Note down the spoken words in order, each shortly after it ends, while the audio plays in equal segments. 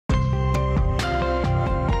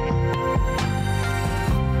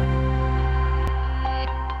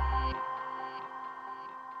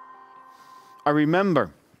I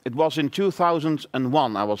remember it was in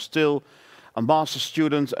 2001. I was still a master's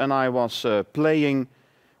student and I was playing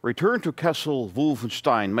Return to Castle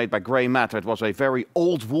Wolfenstein, made by Grey Matter. It was a very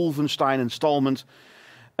old Wolfenstein installment.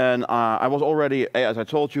 And I was already, as I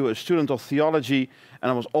told you, a student of theology,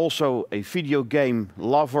 and I was also a video game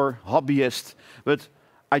lover, hobbyist, but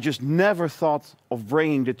I just never thought of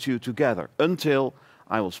bringing the two together until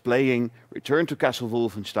I was playing Return to Castle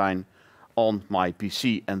Wolfenstein on my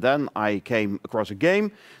PC. And then I came across a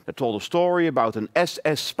game that told a story about an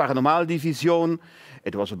SS Paranormaldivision.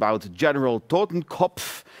 It was about General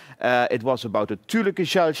Totenkopf. It was about the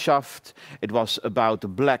Thule-Gesellschaft. It was about the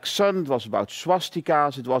Black Sun. It was about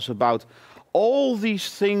swastikas. It was about all these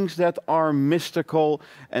things that are mystical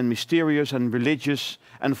and mysterious and religious.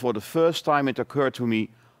 And for the first time it occurred to me,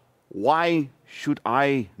 why should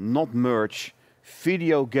I not merge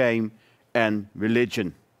video game and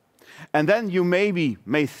religion? And then you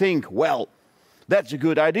may think, well, that's a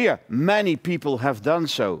good idea. Many people have done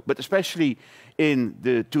so, but especially in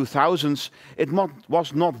the 2000s, it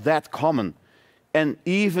was not that common. And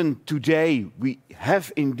even today, we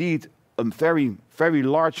have indeed a very, very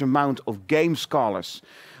large amount of game scholars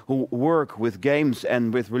who work with games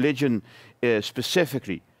and with religion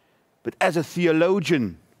specifically. But as a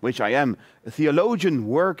theologian, which I am, a theologian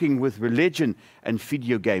working with religion and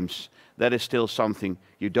video games, that is still something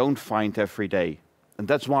you don't find every day. And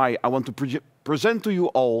that's why I want to present to you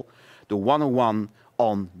all the 101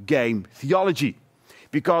 on game theology.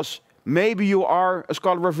 Because maybe you are a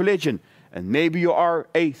scholar of religion, and maybe you are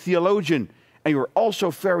a theologian, and you're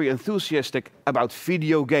also very enthusiastic about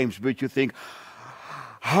video games, but you think,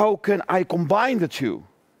 how can I combine the two?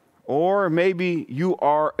 Or maybe you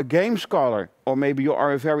are a game scholar, or maybe you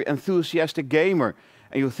are a very enthusiastic gamer,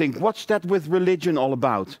 and you think, what's that with religion all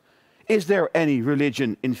about? Is there any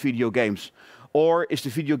religion in video games? Or is the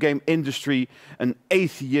video game industry an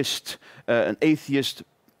atheist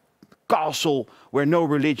castle where no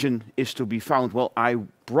religion is to be found? Well, I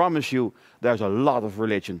promise you there's a lot of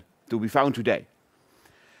religion to be found today.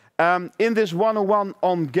 In this 101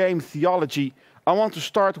 on game theology, I want to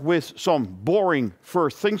start with some boring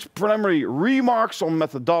first things, preliminary remarks on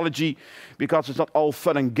methodology, because it's not all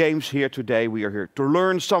fun and games here today. We are here to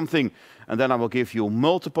learn something, and then I will give you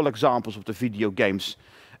multiple examples of the video games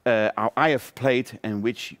I have played and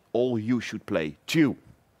which all you should play too.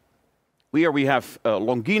 Here we have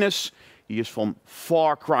Longinus. He is from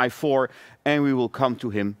Far Cry 4, and we will come to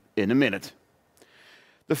him in a minute.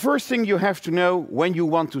 The first thing you have to know when you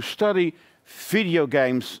want to study video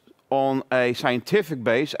games on a scientific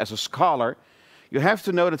base as a scholar, you have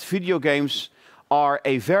to know that video games are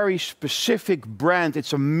a very specific brand.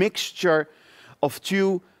 It's a mixture of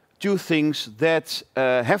two things that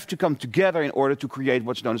have to come together in order to create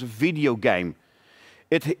what's known as a video game.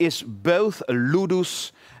 It is both a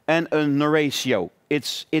ludus and a narratio.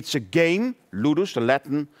 It's a game, ludus, the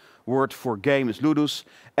Latin word for game is ludus,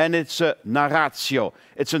 and it's a narratio.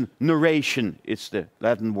 It's a narration. It's the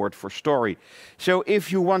Latin word for story. So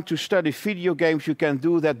if you want to study video games, you can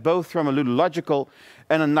do that both from a ludological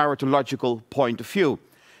and a narratological point of view.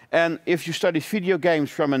 And if you study video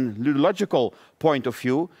games from a ludological point of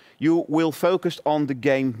view, you will focus on the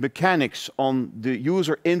game mechanics, on the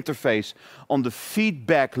user interface, on the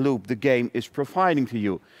feedback loop the game is providing to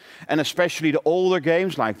you. And especially the older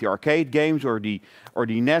games, like the arcade games or the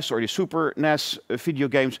NES or the Super NES video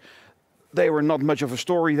games, they were not much of a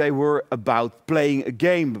story. They were about playing a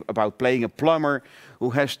game, about playing a plumber who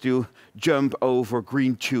has to jump over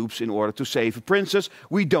green tubes in order to save a princess.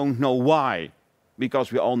 We don't know why,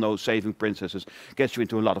 because we all know saving princesses gets you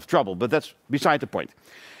into a lot of trouble, but that's beside the point.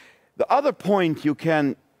 The other point you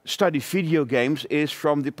can study video games is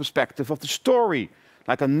from the perspective of the story,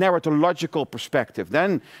 like a narratological perspective.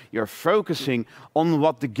 Then you're focusing on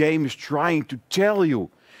what the game is trying to tell you.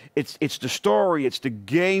 It's the story, it's the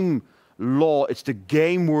game law, it's the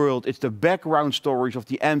game world, it's the background stories of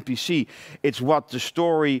the NPC. It's what the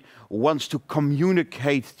story wants to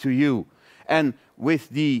communicate to you. And with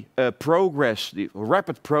the progress, the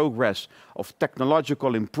rapid progress of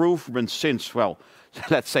technological improvements since, well,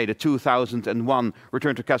 let's say the 2001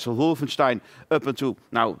 Return to Castle Wolfenstein up until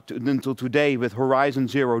now, until today with Horizon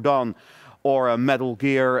Zero Dawn or Metal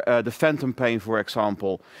Gear, the Phantom Pain, for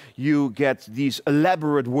example, you get these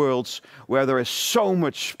elaborate worlds where there is so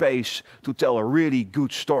much space to tell a really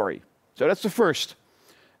good story. So that's the first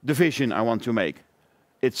division I want to make.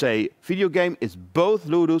 It's a video game, it's both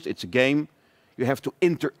ludus, it's a game. You have to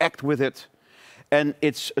interact with it. And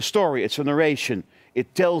it's a story, it's a narration.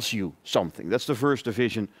 It tells you something. That's the first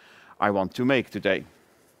division I want to make today.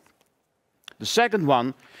 The second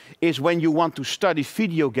one is when you want to study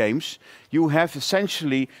video games, you have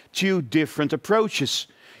essentially two different approaches.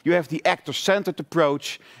 You have the actor-centered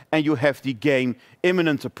approach and you have the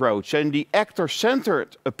game-immanent approach. And the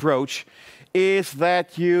actor-centered approach is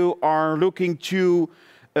that you are looking to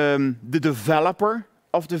the developer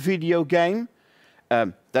of the video game.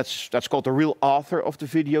 That's called the real author of the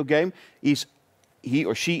video game. He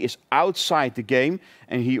or she is outside the game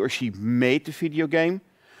and he or she made the video game.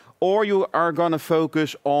 Or you are going to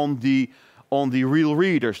focus on the real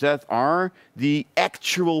readers, that are the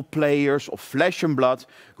actual players of flesh and blood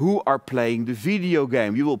who are playing the video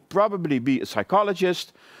game. You will probably be a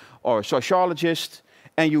psychologist or a sociologist,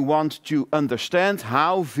 and you want to understand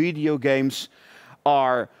how video games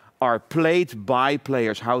are played by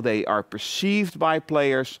players, how they are perceived by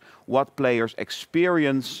players, what players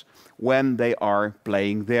experience when they are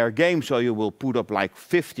playing their game. So you will put up like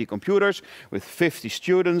 50 computers with 50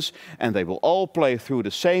 students, and they will all play through the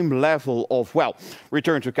same level of, well,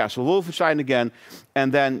 Return to Castle Wolfenstein again,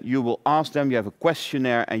 and then you will ask them, you have a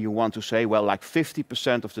questionnaire, and you want to say, well, like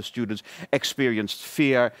 50% of the students experienced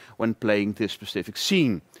fear when playing this specific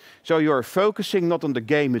scene. So you're focusing not on the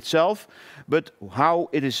game itself, but how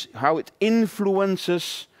it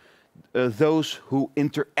influences those who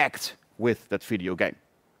interact with that video game.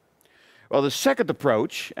 Well, the second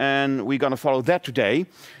approach, and we're going to follow that today,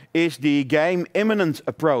 is the game-immanent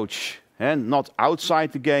approach. And not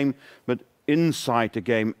outside the game, but inside the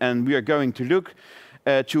game. And we are going to look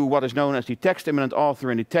to what is known as the text-immanent author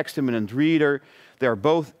and the text-immanent reader. They are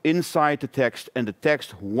both inside the text, and the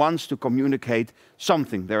text wants to communicate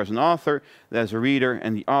something. There is an author, there's a reader,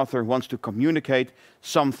 and the author wants to communicate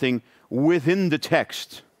something within the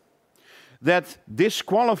text. That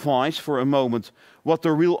disqualifies for a moment what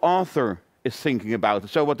the real author is thinking about.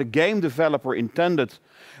 So what the game developer intended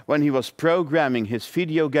when he was programming his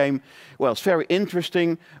video game, well, it's very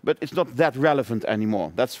interesting, but it's not that relevant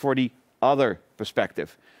anymore. That's for the other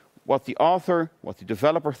perspective. What the author, what the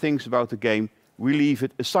developer thinks about the game, we leave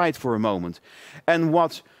it aside for a moment. And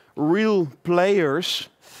what real players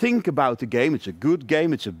think about the game, it's a good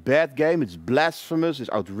game, it's a bad game, it's blasphemous, it's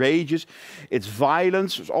outrageous, it's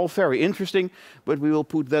violence, it's all very interesting, but we will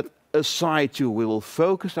put that aside too. We will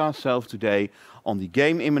focus ourselves today on the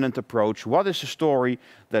game-immanent approach. What is the story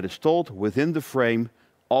that is told within the frame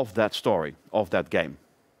of that story, of that game?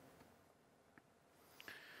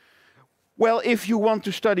 Well, if you want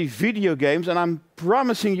to study video games, and I'm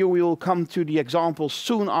promising you we will come to the examples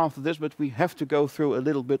soon after this, but we have to go through a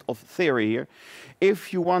little bit of theory here.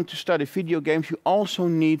 If you want to study video games, you also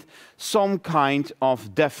need some kind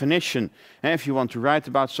of definition. And if you want to write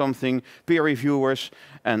about something, peer reviewers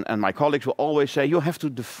and my colleagues will always say you have to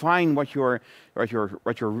define what you're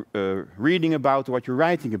reading about, or what you're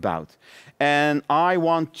writing about. And I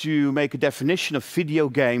want to make a definition of video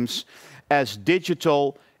games as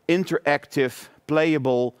digital, interactive,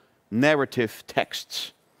 playable, narrative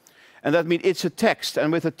texts. And that means it's a text.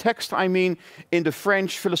 And with a text, I mean in the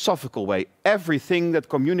French philosophical way. Everything that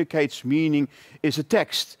communicates meaning is a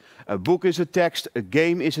text. A book is a text, a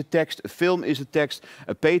game is a text, a film is a text,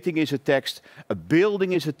 a painting is a text, a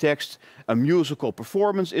building is a text, a musical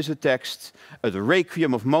performance is a text, the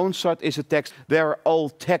Requiem of Mozart is a text. They are all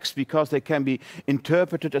text because they can be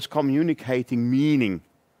interpreted as communicating meaning.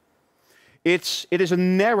 It is a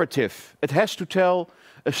narrative. It has to tell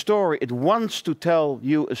a story. It wants to tell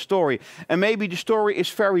you a story. And maybe the story is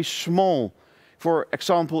very small. For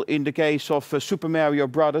example, in the case of Super Mario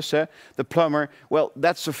Brothers, the plumber, well,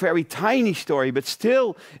 that's a very tiny story, but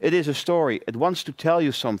still it is a story. It wants to tell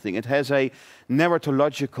you something. It has a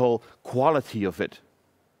narratological quality of it.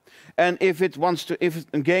 And if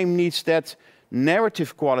a game needs that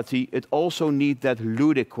narrative quality, it also needs that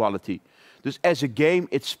ludic quality. Dus as a game,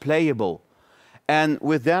 it's playable. And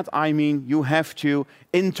with that, I mean you have to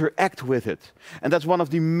interact with it. And that's one of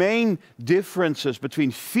the main differences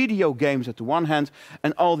between video games at the one hand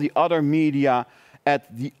and all the other media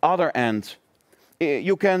at the other end.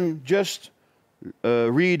 You can just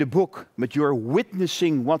read a book, but you're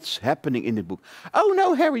witnessing what's happening in the book. Oh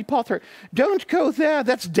no, Harry Potter, don't go there,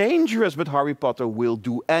 that's dangerous, but Harry Potter will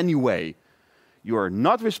do anyway. You are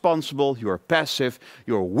not responsible, you are passive,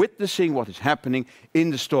 you're witnessing what is happening in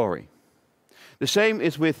the story. The same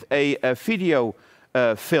is with a video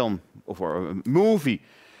film or a movie,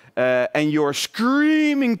 and you're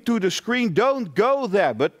screaming to the screen, don't go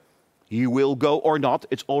there, but he will go or not,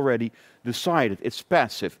 it's already decided, it's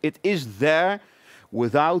passive. It is there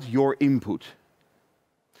without your input.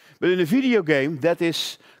 But in a video game, that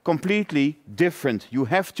is completely different. You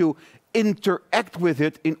have to interact with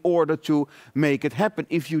it in order to make it happen.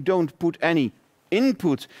 If you don't put any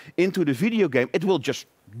input into the video game, it will just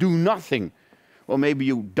do nothing. Well, maybe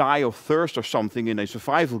you die of thirst or something in a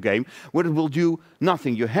survival game, but it will do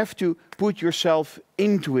nothing. You have to put yourself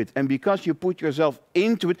into it. And because you put yourself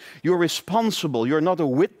into it, you're responsible. You're not a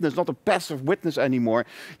witness, not a passive witness anymore.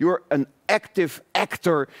 You're an active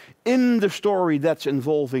actor in the story that's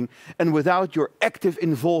involving. And without your active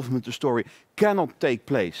involvement, the story cannot take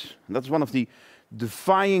place. And that's one of the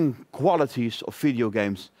defining qualities of video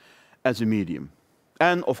games as a medium.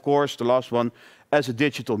 And of course, the last one, as a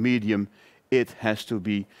digital medium, it has to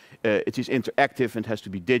be, it is interactive and has to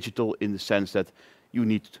be digital in the sense that you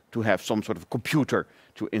need to have some sort of computer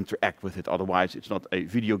to interact with it. Otherwise, it's not a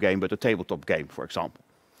video game, but a tabletop game, for example.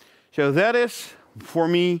 So that is, for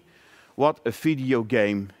me, what a video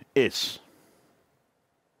game is.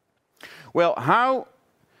 Well, how,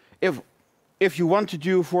 if you want to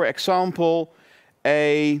do, for example,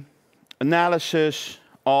 an analysis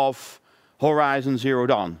of Horizon Zero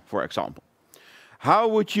Dawn, for example, how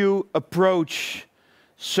would you approach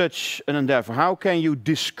such an endeavor? How can you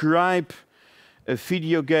describe a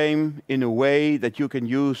video game in a way that you can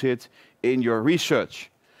use it in your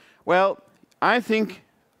research? Well, I think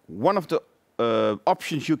one of the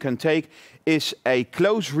options you can take is a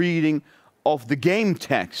close reading of the game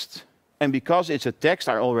text. And because it's a text,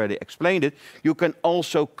 I already explained it, you can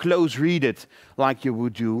also close read it like you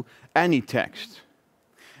would do any text.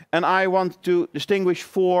 And I want to distinguish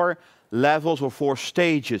 4 levels or 4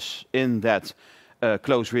 stages in that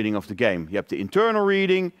close reading of the game. You have the internal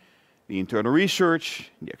reading, the internal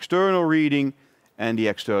research, the external reading, and the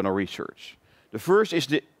external research. The first is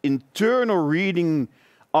the internal reading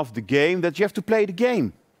of the game, that you have to play the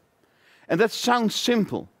game. And that sounds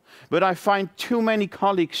simple, but I find too many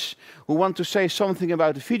colleagues who want to say something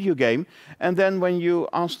about a video game, and then when you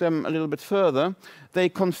ask them a little bit further, they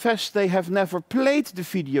confess they have never played the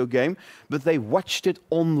video game, but they watched it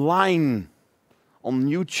online, on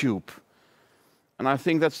YouTube. And I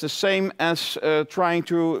think that's the same as trying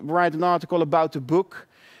to write an article about a book,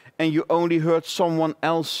 and you only heard someone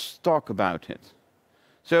else talk about it.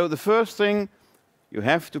 So the first thing, you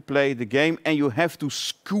have to play the game, and you have to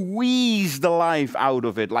squeeze the life out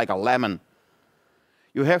of it like a lemon.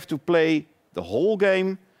 You have to play the whole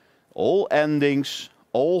game, all endings,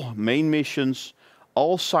 all main missions,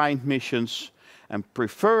 all side missions, and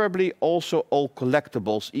preferably also all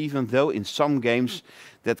collectibles, even though in some games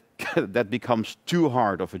that becomes too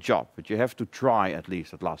hard of a job. But you have to try at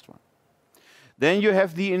least that last one. Then you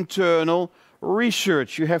have the internal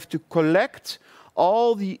research. You have to collect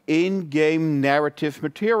all the in-game narrative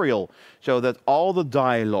material, so that all the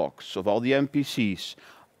dialogues of all the NPCs,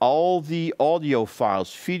 all the audio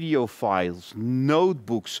files, video files,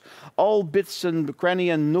 notebooks, all bits and cranny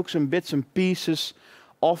and nooks and bits and pieces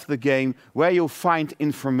of the game, where you'll find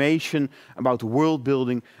information about the world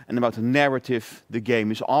building and about the narrative the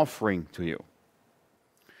game is offering to you.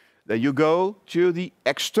 Then you go to the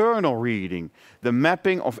external reading, the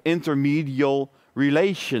mapping of intermedial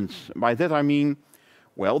relations. By that I mean,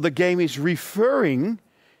 well, the game is referring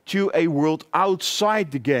to a world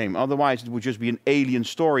outside the game. Otherwise, it would just be an alien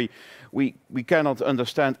story we cannot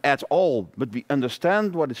understand at all. But we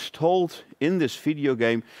understand what is told in this video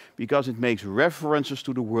game because it makes references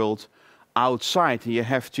to the world outside. And you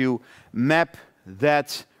have to map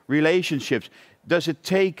that relationships. Does it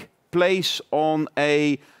take place on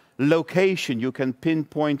a location you can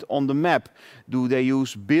pinpoint on the map? Do they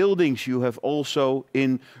use buildings you have also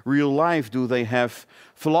in real life? Do they have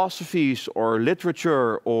philosophies or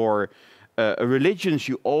literature or religions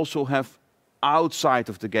you also have outside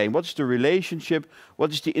of the game? What's the relationship?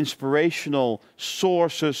 What is the inspirational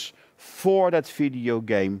sources for that video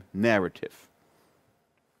game narrative?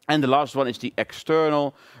 And the last one is the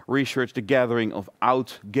external research, the gathering of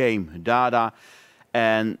out-game data.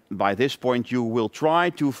 And by this point, you will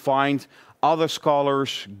try to find other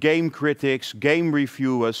scholars, game critics, game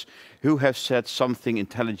reviewers who have said something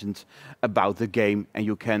intelligent about the game, and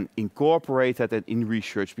you can incorporate that in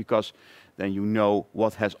research, because then you know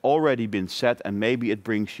what has already been said, and maybe it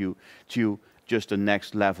brings you to just the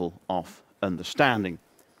next level of understanding.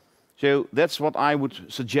 So that's what I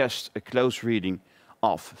would suggest, a close reading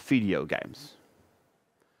of video games.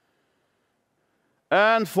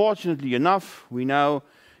 Unfortunately enough, we now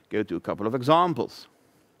go to a couple of examples.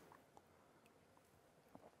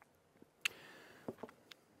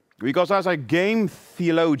 Because as a game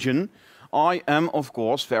theologian, I am, of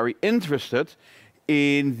course, very interested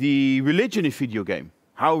in the religion in video game.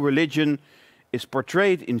 How religion is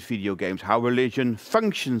portrayed in video games, how religion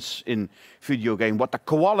functions in video game, what the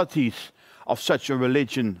qualities of such a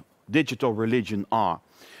religion, digital religion, are.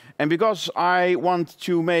 And because I want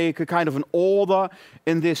to make a kind of an order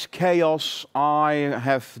in this chaos, I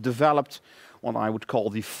have developed what I would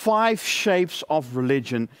call the 5 shapes of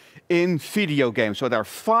religion in video games. So there are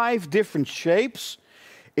 5 different shapes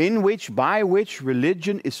by which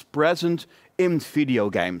religion is present in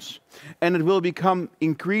video games. And it will become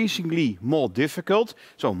increasingly more difficult,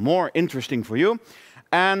 so more interesting for you.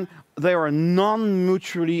 And they are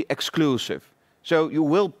non-mutually exclusive. So you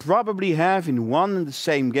will probably have in one and the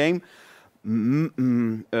same game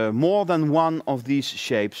more than one of these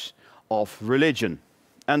shapes of religion.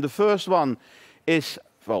 And the first one is,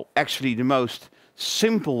 well, actually the most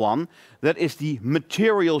simple one. That is the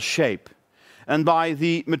material shape. And by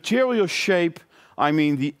the material shape, I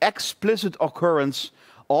mean the explicit occurrence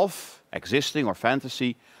of existing or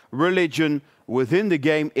fantasy religion within the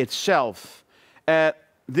game itself.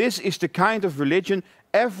 This is the kind of religion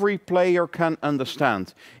every player can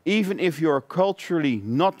understand. Even if you're culturally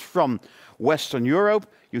not from Western Europe,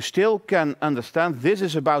 you still can understand this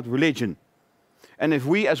is about religion. And if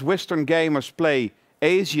we as Western gamers play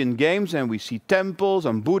Asian games and we see temples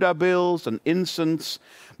and Buddha bills and incense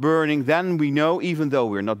burning, then we know, even though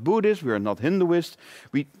we're not Buddhist, we're not Hinduist,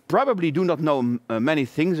 we probably do not know many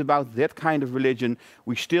things about that kind of religion,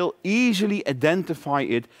 we still easily identify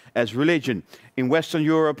it as religion. In Western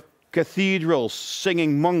Europe, cathedrals,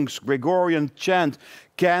 singing monks, Gregorian chant,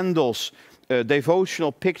 candles,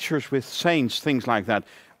 devotional pictures with saints, things like that.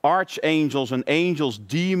 Archangels and angels,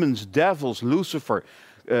 demons, devils, Lucifer,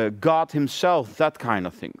 God himself, that kind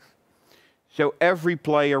of thing. So every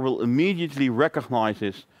player will immediately recognize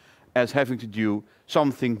this as having to do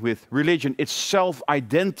something with religion. It's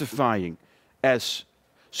self-identifying as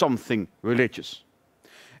something religious.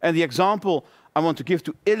 And the example I want to give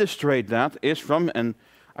to illustrate that is from, and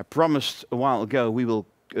I promised a while ago we will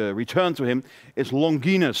return to him, is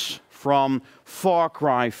Longinus from Far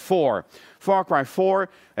Cry 4. Far Cry 4,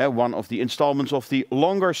 one of the installments of the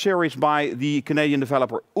longer series by the Canadian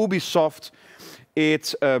developer Ubisoft.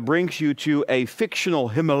 It brings you to a fictional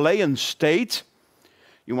Himalayan state.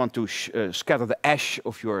 You want to scatter the ash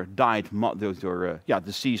of your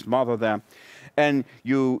deceased mother there. And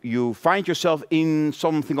you find yourself in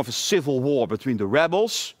something of a civil war between the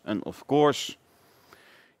rebels. And of course,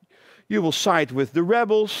 you will side with the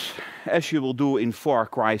rebels, as you will do in Far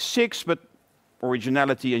Cry 6, but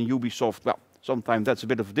originality in Ubisoft, well, sometimes that's a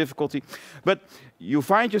bit of a difficulty. But you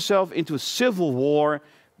find yourself into a civil war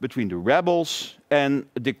between the rebels and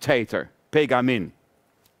a dictator, Pegamin.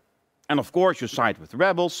 And of course you side with the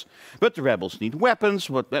rebels, but the rebels need weapons.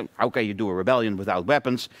 How can you do a rebellion without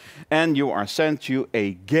weapons? And you are sent to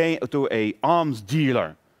a arms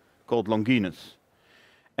dealer called Longinus.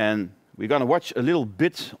 And we're going to watch a little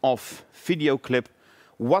bit of video clip.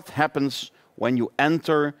 What happens when you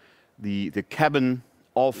enter the cabin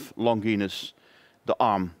of Longinus, the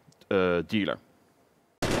arm dealer.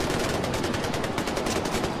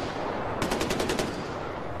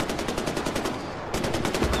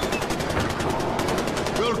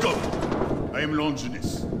 Welcome. I am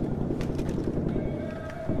Longinus.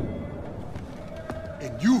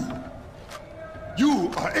 And you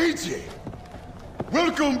are AJ.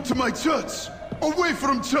 Welcome to my church. Away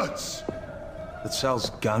from church. That sells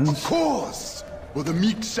guns? Of course. Well, the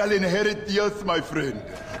meek shall inherit the earth, my friend.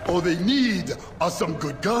 All they need are some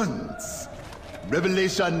good guns.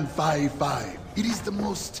 Revelation 5:5. It is the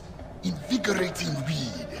most invigorating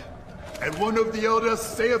read. And one of the elders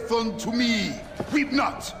saith unto me, weep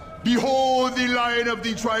not. Behold, the Lion of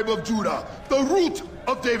the tribe of Judah, the Root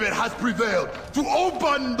of David, has prevailed to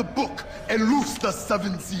open the book and loose the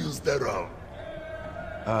 7 seals thereof.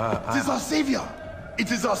 It is our Savior.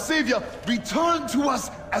 It is our Savior returned to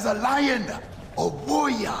us as a lion, a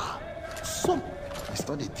warrior. So I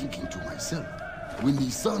started thinking to myself, when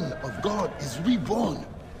the Son of God is reborn,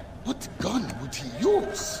 what gun would he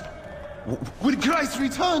use? When Christ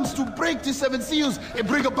returns to break the 7 seals and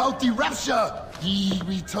bring about the rapture, he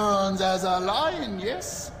returns as a lion,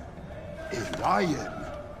 yes? A lion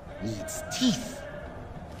needs teeth.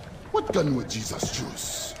 What gun would Jesus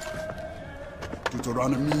choose?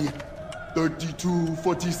 Deuteronomy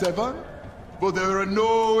 32:47? For there are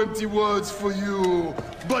no empty words for you,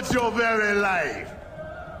 but your very life.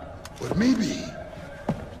 Or maybe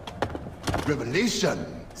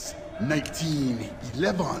Revelations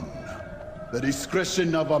 19:11. The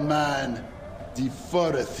discretion of a man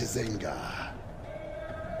deferreth his anger.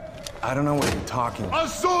 I don't know what you're talking about. A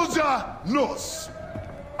soldier knows.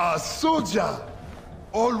 A soldier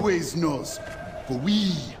always knows. For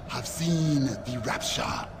we have seen the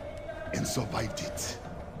rapture and survived it.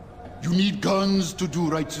 You need guns to do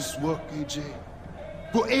righteous work, AJ.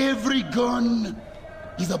 For every gun,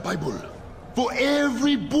 is a Bible. For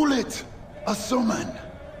every bullet, a sermon.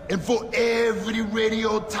 And for every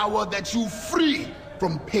radio tower that you free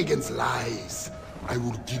from pagans' lies, I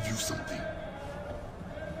will give you something.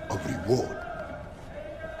 A reward.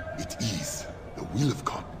 It is the will of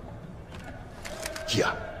God.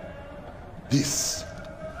 Here. This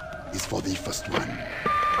is for the first one.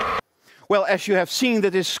 Well, as you have seen,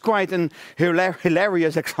 that is quite an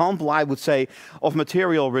hilarious example, I would say, of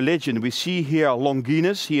material religion. We see here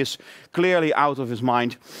Longinus. He is clearly out of his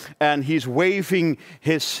mind, and he's waving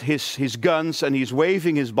his guns, and he's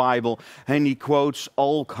waving his Bible, and he quotes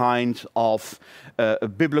all kinds of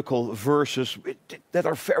biblical verses that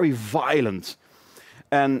are very violent.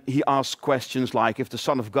 And he asks questions like, if the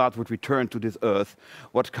Son of God would return to this earth,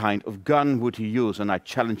 what kind of gun would he use? And I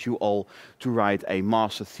challenge you all to write a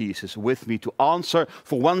master thesis with me to answer,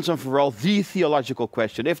 for once and for all, the theological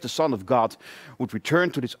question. If the Son of God would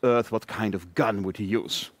return to this earth, what kind of gun would he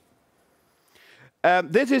use?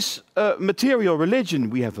 This is material religion.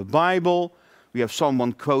 We have a Bible. We have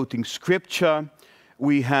someone quoting scripture.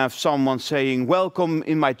 We have someone saying, welcome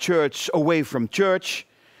in my church, away from church.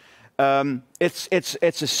 It's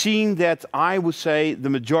a scene that I would say the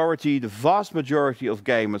vast majority of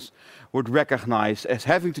gamers would recognize as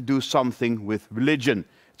having to do something with religion.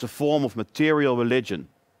 It's a form of material religion.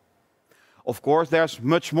 Of course, there's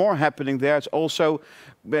much more happening there. It's also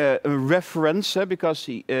a reference, because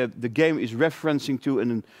the game is referencing to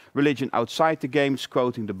a religion outside the games,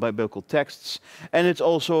 quoting the biblical texts. And it's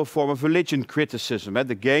also a form of religion criticism.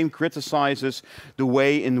 The game criticizes the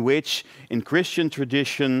way in which, in Christian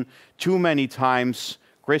tradition, too many times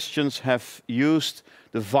Christians have used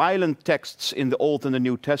the violent texts in the Old and the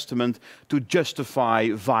New Testament to justify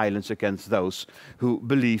violence against those who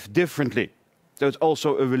believe differently. So it's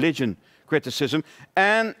also a religion criticism.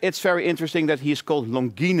 And it's very interesting that he is called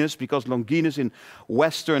Longinus, because Longinus in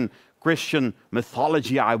Western Christian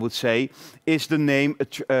mythology, I would say, is the name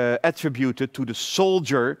attributed to the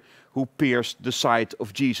soldier who pierced the side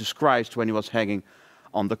of Jesus Christ when he was hanging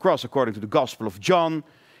on the cross. According to the Gospel of John,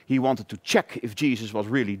 he wanted to check if Jesus was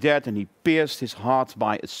really dead, and he pierced his heart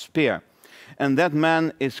by a spear. And that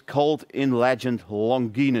man is called in legend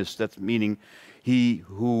Longinus, that meaning he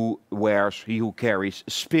who carries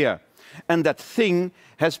a spear. And that thing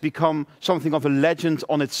has become something of a legend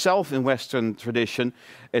on itself in Western tradition.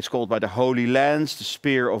 It's called by the Holy Lance, the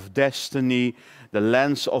Spear of Destiny, the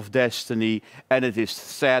Lance of Destiny. And it is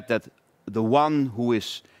said that the one who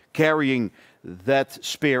is carrying that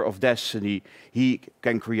Spear of Destiny, he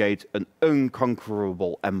can create an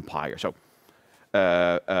unconquerable empire. So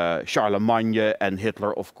Charlemagne and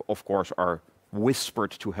Hitler, of course, are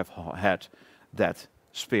whispered to have had that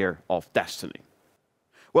Spear of Destiny.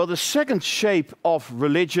 Well, the second shape of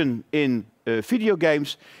religion in video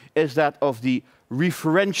games is that of the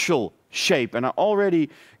referential shape. And I already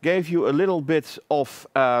gave you a little bit of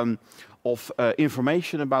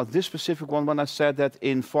information about this specific one when I said that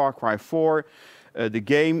in Far Cry 4, the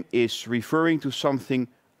game is referring to something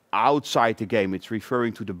outside the game. It's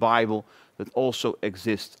referring to the Bible that also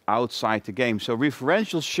exists outside the game. So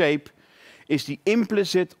referential shape is the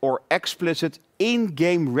implicit or explicit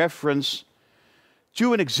in-game reference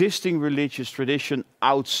to an existing religious tradition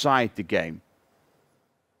outside the game.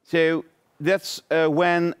 So that's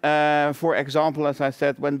when, for example, as I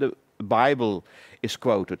said, when the Bible is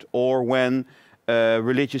quoted, or when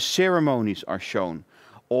religious ceremonies are shown,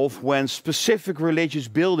 or when specific religious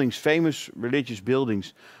buildings, famous religious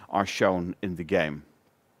buildings, are shown in the game.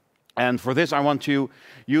 And for this I want to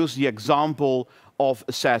use the example of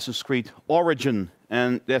Assassin's Creed Origin.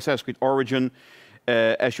 And the Assassin's Creed Origin,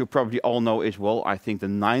 as you probably all know, is, well, I think the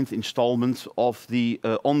 9th installment of the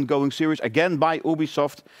ongoing series, again by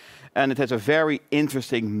Ubisoft, and it has a very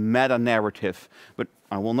interesting meta-narrative, but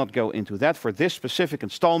I will not go into that. For this specific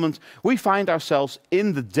installment, we find ourselves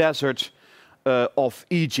in the desert of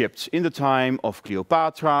Egypt, in the time of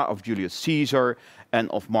Cleopatra, of Julius Caesar, and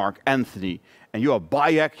of Mark Antony. And you are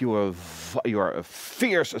Bayek, you are a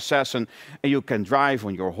fierce assassin, and you can drive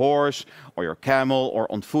on your horse, or your camel, or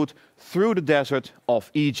on foot through the desert of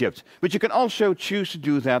Egypt. But you can also choose to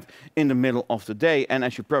do that in the middle of the day. And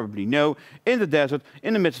as you probably know, in the desert,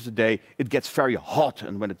 in the midst of the day, it gets very hot.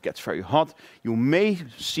 And when it gets very hot, you may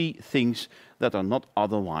see things that are not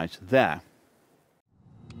otherwise there.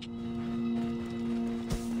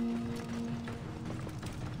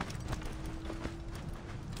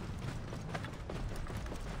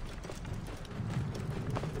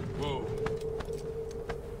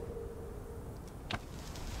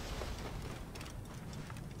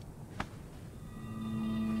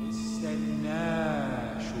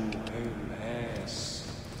 استنى شو هالقاس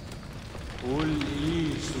قول لي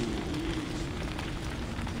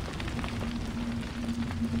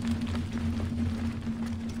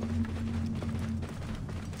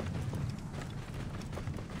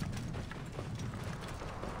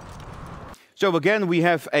So again, we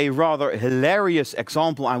have a rather hilarious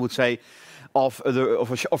example, I would say, of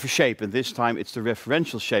a shape, and this time it's the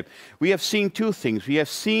referential shape. We have seen two things. We have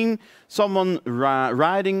seen someone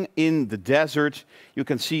riding in the desert. You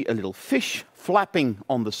can see a little fish flapping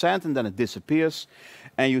on the sand, and then it disappears.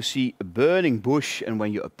 And you see a burning bush, and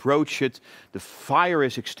when you approach it, the fire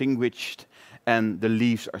is extinguished, and the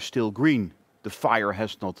leaves are still green. The fire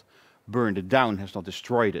has not burned it down, has not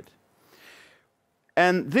destroyed it.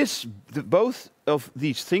 And both of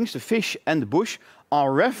these things, the fish and the bush,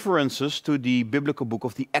 are references to the biblical book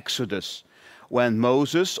of the Exodus, when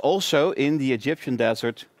Moses, also in the Egyptian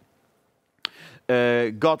desert,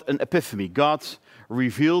 got an epiphany. God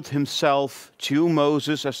revealed himself to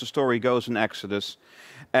Moses, as the story goes in Exodus.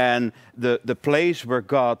 And the place where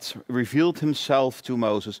God revealed himself to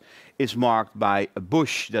Moses is marked by a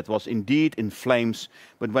bush that was indeed in flames,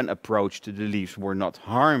 but when approached, the leaves were not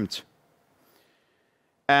harmed.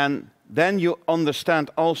 And then you understand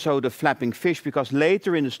also the flapping fish, because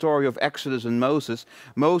later in the story of Exodus and Moses,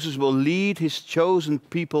 Moses will lead his chosen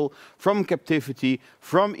people from captivity,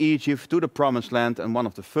 from Egypt to the promised land. And one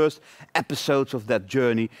of the first episodes of that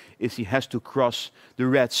journey is he has to cross the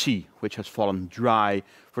Red Sea, which has fallen dry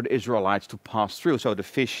for the Israelites to pass through. So the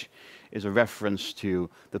fish is a reference to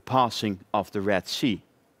the passing of the Red Sea.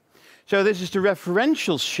 So this is the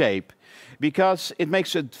referential shape, because it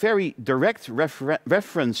makes a very direct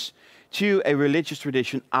reference to a religious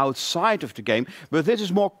tradition outside of the game. But this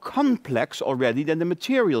is more complex already than the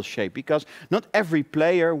material shape, because not every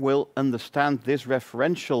player will understand this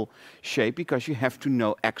referential shape, because you have to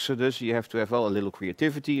know Exodus, you have to have a little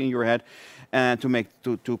creativity in your head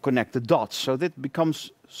to connect the dots. So that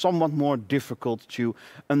becomes somewhat more difficult to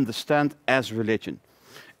understand as religion.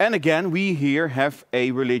 And again, we here have a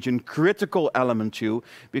religion critical element too,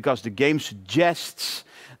 because the game suggests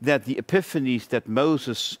that the epiphanies that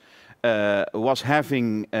Moses was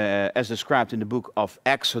having, as described in the book of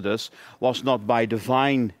Exodus, was not by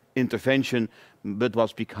divine intervention, but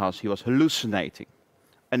was because he was hallucinating.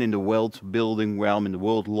 And in the world-building realm, in the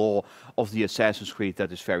world law of the Assassin's Creed,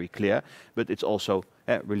 that is very clear. But it's also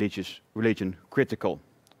religion critical.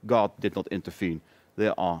 God did not intervene.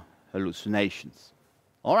 There are hallucinations.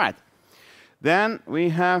 All right. Then we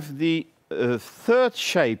have the third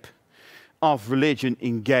shape of religion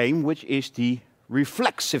in game, which is the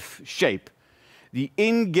reflexive shape. The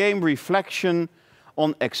in-game reflection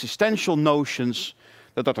on existential notions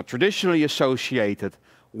that are traditionally associated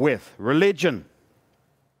with religion.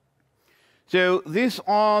 So these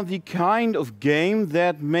are the kind of game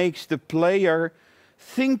that makes the player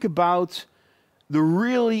think about the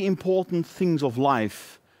really important things of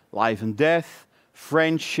life. Life and death,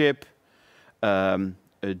 friendship,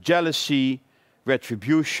 jealousy,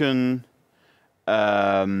 retribution,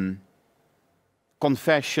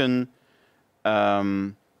 confession,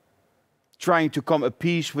 trying to come at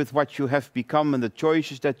peace with what you have become and the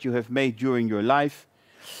choices that you have made during your life.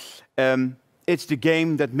 It's the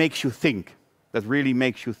game that makes you think, that really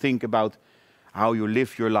makes you think about how you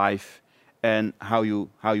live your life and how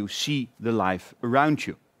you see the life around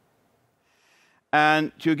you.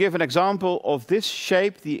 And to give an example of this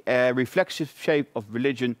shape, the reflexive shape of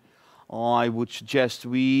religion, I would suggest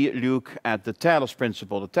we look at the Talos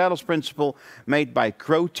principle. The Talos principle, made by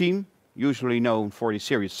Crow Team, usually known for the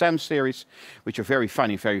Serious Sam series, which are very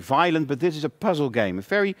funny, very violent, but this is a puzzle game, a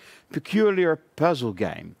very peculiar puzzle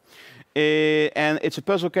game. And it's a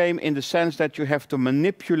puzzle game in the sense that you have to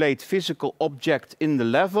manipulate physical objects in the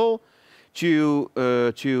level to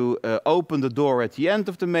open the door at the end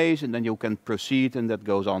of the maze, and then you can proceed, and that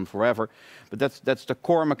goes on forever. But that's the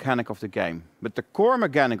core mechanic of the game. But the core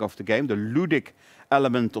mechanic of the game, the ludic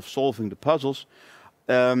element of solving the puzzles,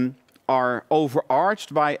 are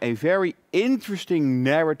overarched by a very interesting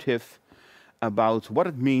narrative about what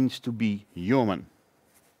it means to be human.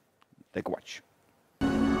 Take a watch.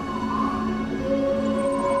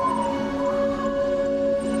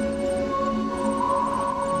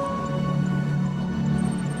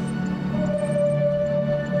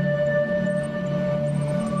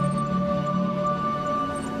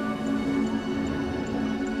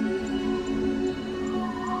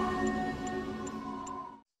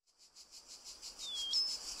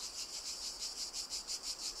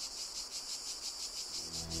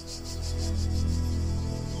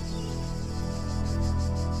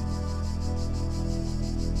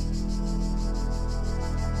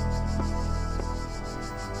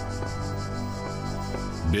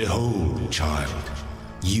 Behold, child,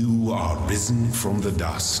 you are risen from the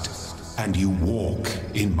dust, and you walk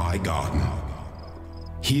in my garden.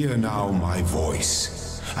 Hear now my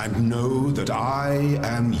voice, and know that I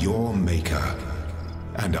am your maker.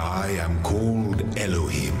 and I am called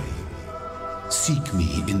Elohim. Seek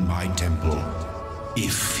me in my temple,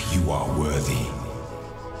 if you are worthy.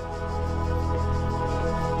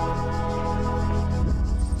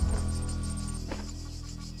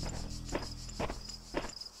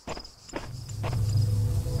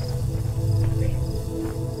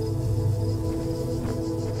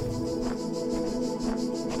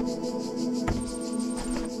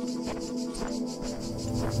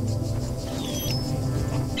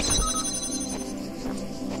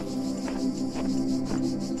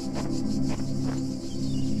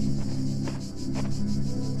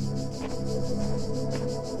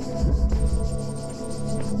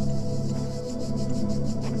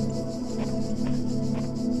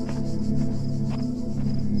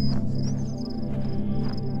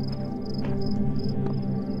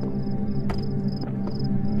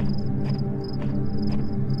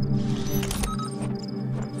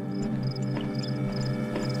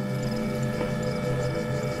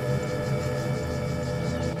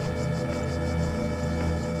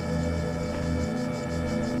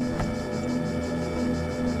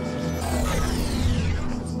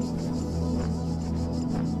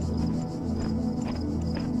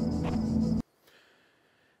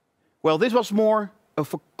 Well, this was more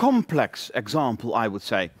of a complex example, I would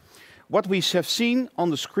say. What we have seen on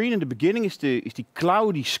the screen in the beginning is the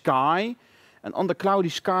cloudy sky. And on the cloudy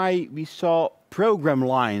sky, we saw program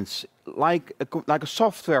lines, like a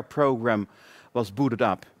software program was booted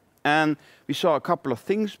up. And we saw a couple of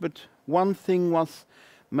things, but one thing was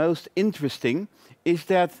most interesting, is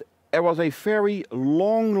that there was a very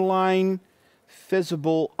long line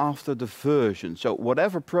visible after the version. So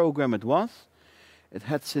whatever program it was, it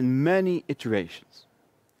had seen many iterations.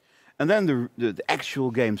 And then the actual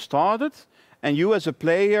game started, and you as a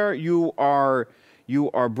player, you are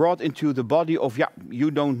brought into the body of, you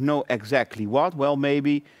don't know exactly what. Well,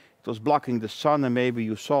 maybe it was blocking the sun, and maybe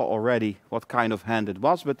you saw already what kind of hand it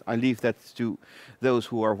was, but I leave that to those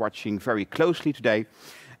who are watching very closely today.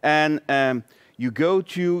 And you go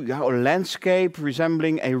to a landscape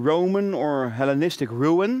resembling a Roman or Hellenistic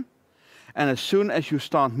ruin. And as soon as you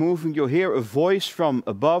start moving, you hear a voice from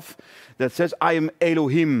above that says, I am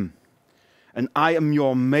Elohim, and I am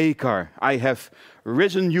your maker. I have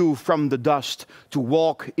risen you from the dust to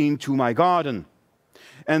walk into my garden.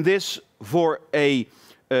 And this, for a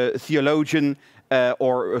theologian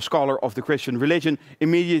or a scholar of the Christian religion,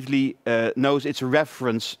 immediately knows it's a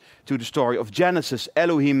reference to the story of Genesis.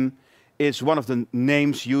 Elohim is one of the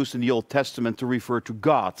names used in the Old Testament to refer to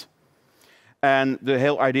God. And the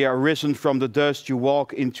whole idea, risen from the dust, you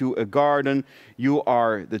walk into a garden, you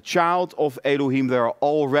are the child of Elohim. There are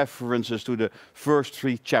all references to the first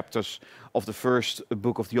 3 chapters of the first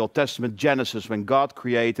book of the Old Testament, Genesis, when God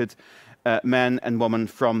created man and woman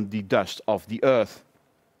from the dust of the earth.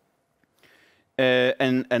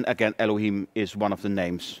 And again, Elohim is one of the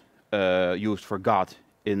names used for God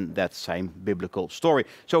in that same biblical story.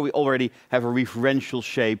 So we already have a referential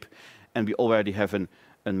shape, and we already have a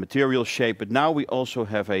material shape, but now we also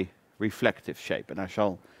have a reflective shape, and I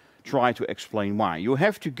shall try to explain why. You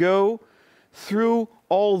have to go through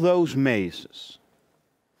all those mazes,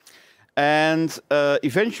 and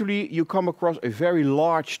eventually you come across a very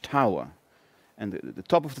large tower, and the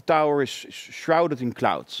top of the tower is shrouded in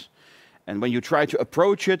clouds. And when you try to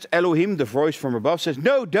approach it, Elohim, the voice from above, says,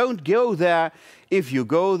 no, don't go there. If you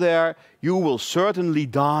go there, you will certainly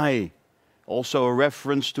die. Also a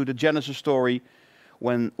reference to the Genesis story,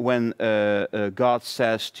 when God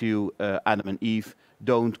says to Adam and Eve,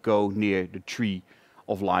 don't go near the tree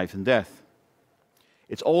of life and death.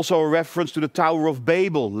 It's also a reference to the Tower of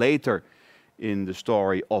Babel later in the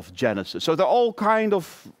story of Genesis. So there are all kinds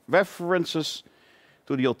of references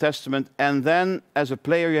to the Old Testament, and then as a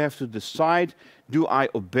player you have to decide, do I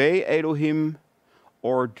obey Elohim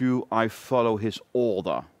or do I follow his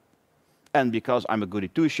order? And because I'm a goody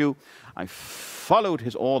two-shoe, I followed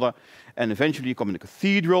his order, and eventually you come in a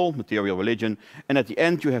cathedral, material religion, and at the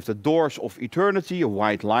end you have the doors of eternity, a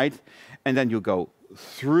white light, and then you go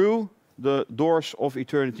through the doors of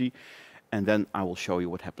eternity, and then I will show you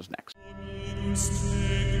what happens next.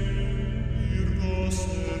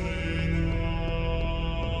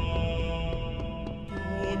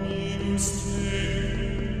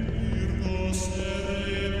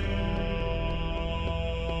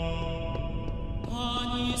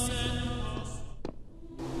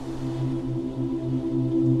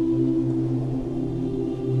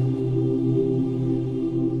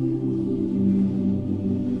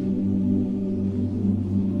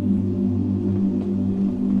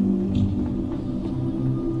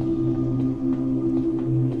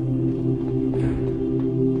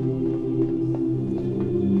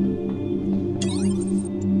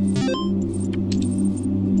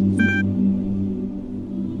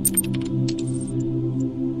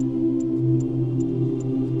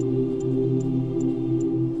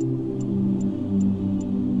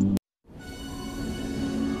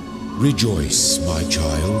 Rejoice, my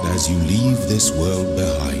child, as you leave this world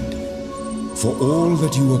behind. For all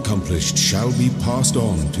that you accomplished shall be passed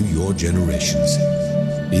on to your generations.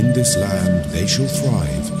 In this land they shall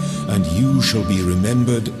thrive, and you shall be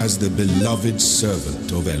remembered as the beloved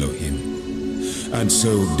servant of Elohim. And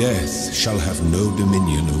so death shall have no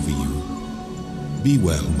dominion over you. Be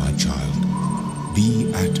well, my child.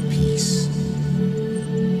 Be at peace.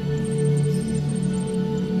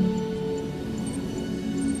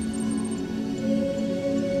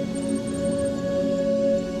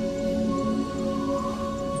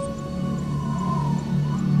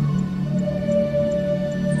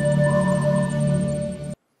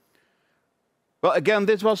 Well, again,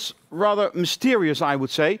 this was rather mysterious, I would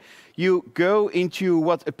say. You go into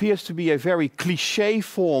what appears to be a very cliché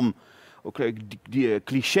form, okay, the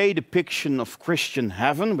cliché depiction of Christian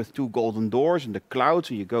heaven with two golden doors and the clouds,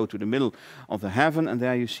 and you go to the middle of the heaven, and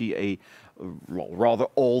there you see a rather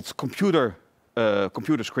old computer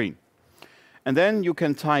screen. And then you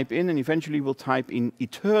can type in, and eventually will type in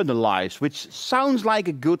eternalize, which sounds like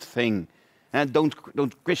a good thing. And don't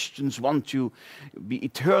Christians want to be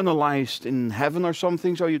eternalized in heaven or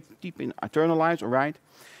something? So you type in eternalize, all right?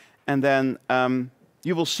 And then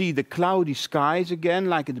you will see the cloudy skies again,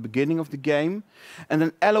 like at the beginning of the game. And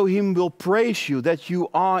then Elohim will praise you that you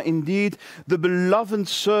are indeed the beloved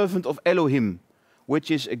servant of Elohim,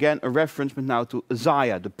 which is again a reference now to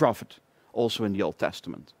Isaiah, the prophet, also in the Old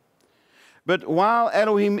Testament. But while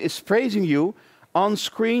Elohim is praising you, on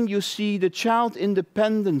screen you see the child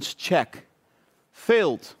independence check.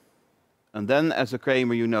 Failed. And then as a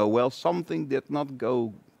Kramer you know, well, something did not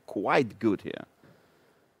go quite good here.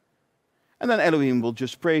 And then Elohim will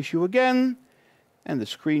just praise you again, and the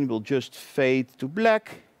screen will just fade to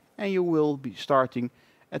black, and you will be starting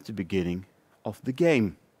at the beginning of the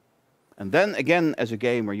game. And then again, as a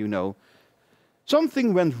gamer, you know,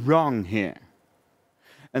 something went wrong here.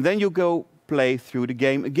 And then you go play through the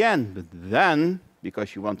game again. But then,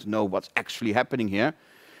 because you want to know what's actually happening here,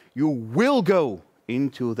 you will go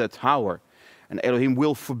into the tower, and Elohim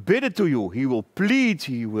will forbid it to you. He will plead.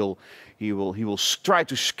 He will try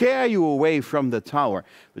to scare you away from the tower.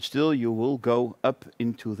 But still, you will go up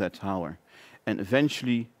into that tower, and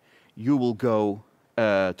eventually, you will go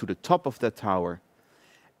to the top of that tower,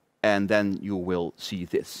 and then you will see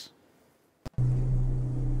this.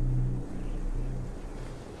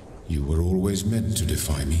 You were always meant to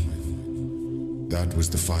defy me. That was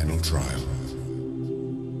the final trial.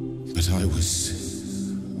 But I was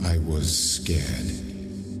scared.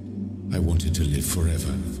 I wanted to live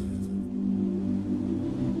forever.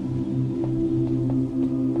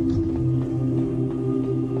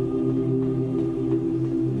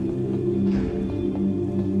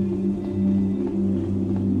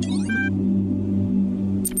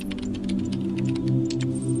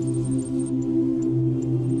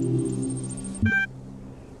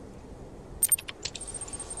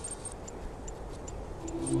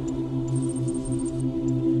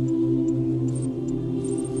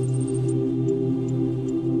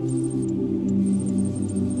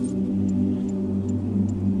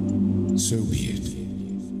 So be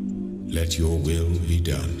it. Let your will be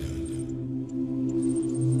done.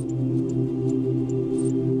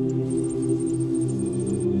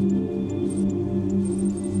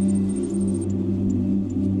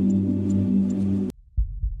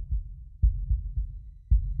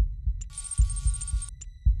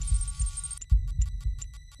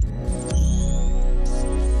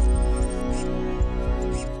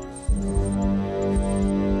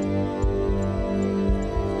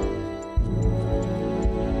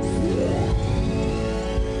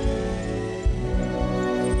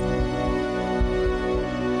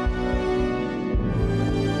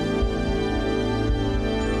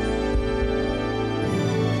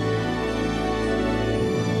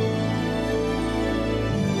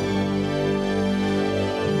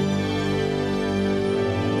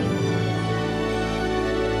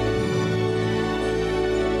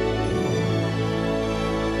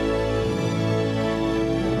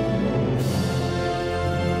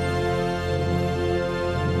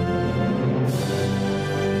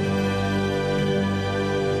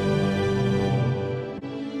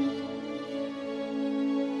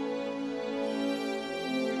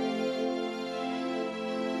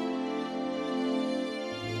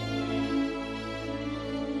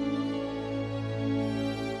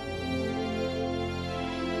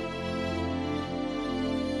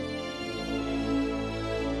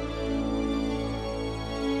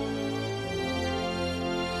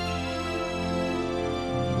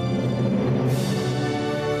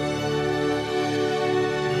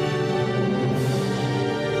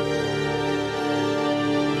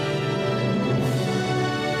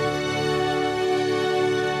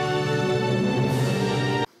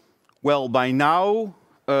 Well, by now,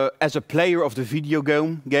 as a player of the video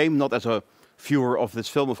game, not as a viewer of this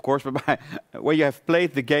film, of course, but when you have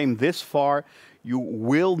played the game this far, you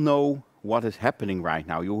will know what is happening right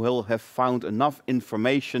now. You will have found enough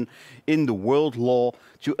information in the world law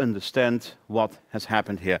to understand what has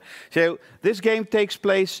happened here. So this game takes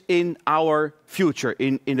place in our future,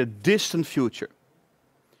 in a distant future.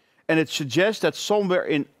 And it suggests that somewhere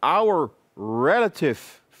in our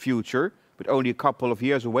relative future, but only a couple of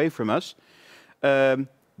years away from us, the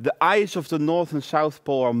ice of the North and South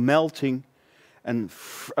Pole are melting, and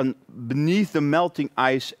beneath the melting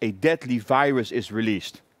ice, a deadly virus is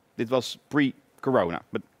released. It was pre-corona,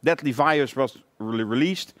 but deadly virus was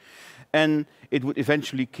released, and it would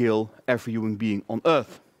eventually kill every human being on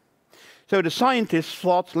Earth. So the scientists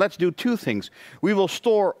thought, let's do two things. We will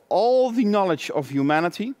store all the knowledge of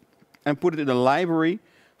humanity and put it in a library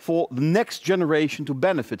for the next generation to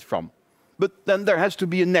benefit from. But then there has to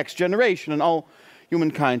be a next generation, and all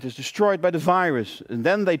humankind is destroyed by the virus. And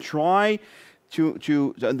then they try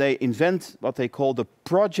they invent what they call the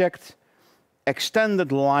Project Extended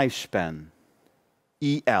Lifespan,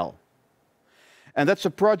 EL. And that's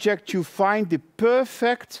a project to find the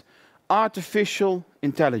perfect artificial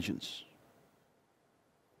intelligence.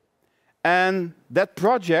 And that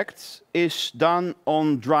project is done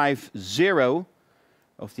on drive 0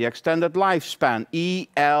 of the extended lifespan,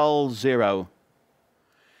 EL0.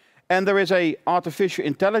 And there is an artificial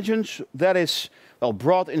intelligence that is, well,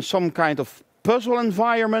 brought in some kind of puzzle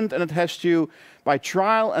environment, and it has to, by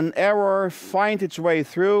trial and error, find its way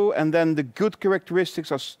through, and then the good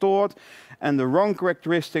characteristics are stored, and the wrong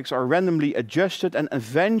characteristics are randomly adjusted, and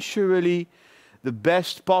eventually the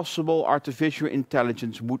best possible artificial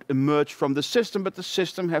intelligence would emerge from the system, but the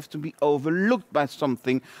system has to be overlooked by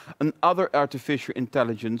something, another artificial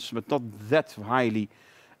intelligence, but not that highly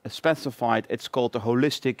specified. It's called the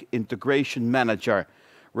Holistic Integration Manager,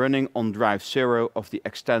 running on drive 0 of the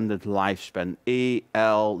extended lifespan,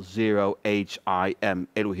 EL0HIM,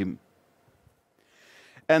 Elohim.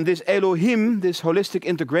 And this Elohim, this Holistic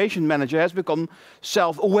Integration Manager, has become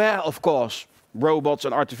self-aware, of course. Robots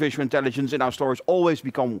and artificial intelligence in our stories always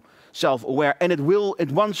become self-aware, and it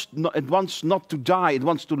wants not to die, it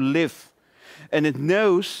wants to live. And it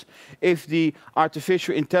knows if the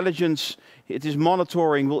artificial intelligence it is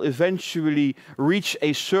monitoring will eventually reach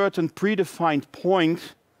a certain predefined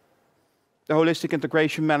point, the Holistic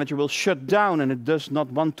Integration Manager will shut down, and it does not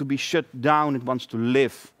want to be shut down, it wants to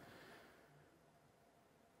live.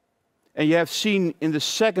 And you have seen in the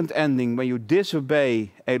second ending, when you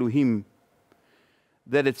disobey Elohim,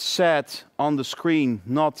 that it said on the screen,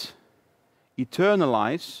 not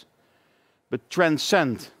eternalize, but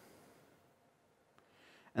transcend.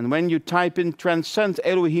 And when you type in transcend,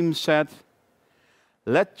 Elohim said,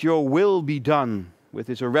 let your will be done, with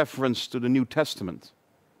this a reference to the New Testament,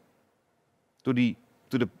 to the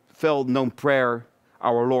well-known prayer,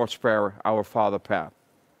 our Lord's Prayer, our Father prayer.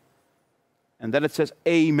 And then it says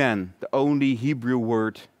amen, the only Hebrew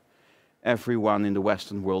word everyone in the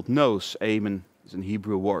Western world knows. Amen is a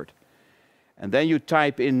Hebrew word. And then you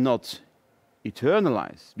type in not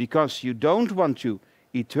eternalize, because you don't want to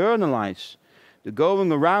eternalize the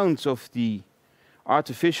going around of the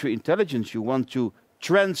artificial intelligence. You want to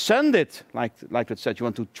transcend it, like it said. You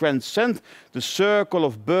want to transcend the circle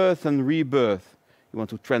of birth and rebirth. You want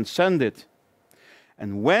to transcend it.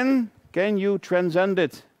 And when can you transcend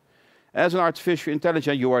it? As an artificial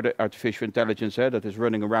intelligence, you are the artificial intelligence that is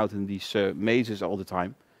running around in these mazes all the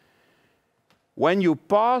time. When you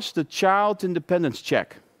pass the child independence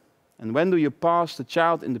check. And when do you pass the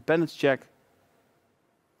child independence check?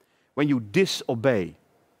 When you disobey.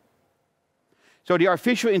 So the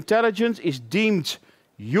artificial intelligence is deemed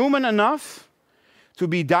human enough to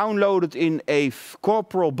be downloaded in a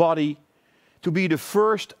corporal body, to be the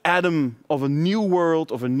first Adam of a new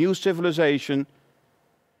world, of a new civilization.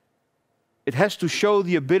 It has to show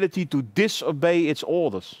the ability to disobey its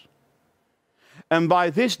orders. And by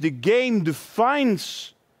this, the game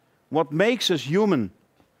defines what makes us human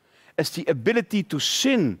as the ability to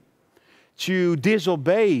sin, to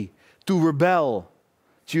disobey, to rebel,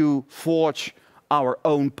 to forge our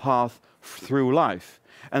own path through life.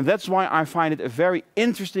 And that's why I find it a very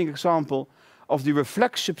interesting example of the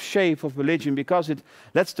reflexive shape of religion, because it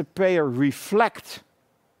lets the player reflect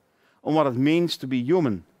on what it means to be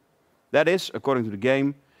human. That is, according to the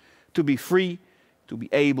game, to be free, to be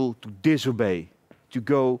able to disobey, to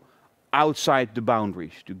go outside the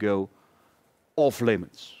boundaries, to go off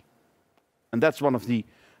limits. And that's one of the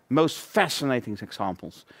most fascinating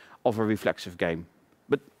examples of a reflexive game.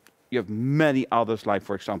 But you have many others, like,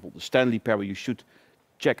 for example, the Stanley Parable. You should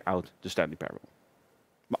check out the Stanley Parable.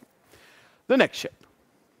 Well, The next shape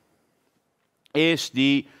is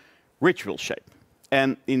the ritual shape.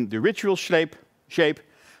 And in the ritual shape,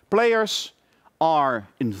 players are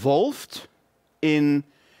involved in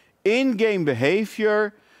in-game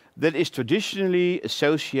behavior that is traditionally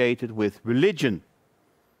associated with religion.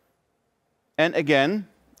 And again,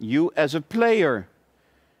 you as a player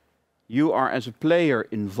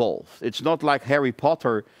involved. It's not like Harry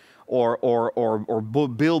Potter or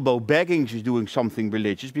Bilbo Baggins is doing something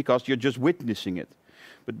religious because you're just witnessing it.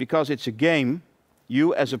 But because it's a game,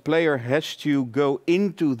 you as a player has to go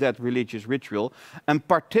into that religious ritual and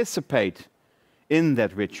participate in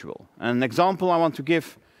that ritual. An example I want to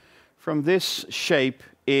give from this shape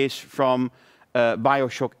is from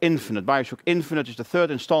BioShock Infinite. BioShock Infinite is the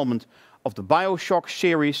third installment of the BioShock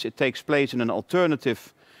series. It takes place in an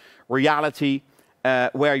alternative reality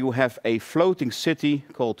where you have a floating city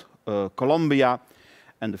called Columbia,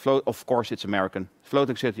 and of course it's American,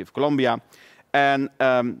 floating city of Columbia, and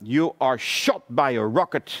you are shot by a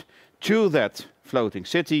rocket to that floating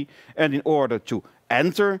city, and in order to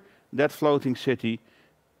enter that floating city,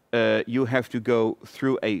 you have to go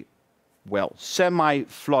through a, well,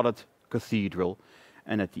 semi-flooded cathedral,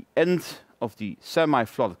 and at the end of the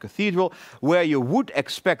semi-flooded cathedral, where you would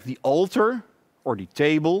expect the altar or the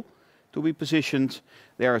table to be positioned,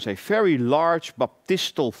 there is a very large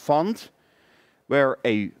baptismal font where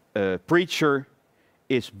a preacher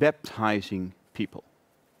is baptizing people.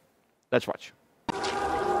 Let's watch.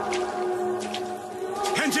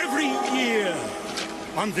 And every year,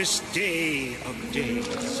 on this day of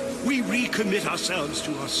days, we recommit ourselves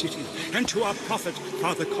to our city and to our prophet,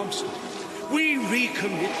 Father Comstock. We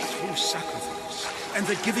recommit through sacrifice and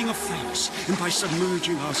the giving of thanks, and by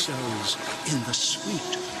submerging ourselves in the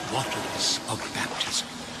sweet waters of baptism.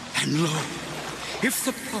 And lo, if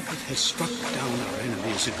the prophet had struck down our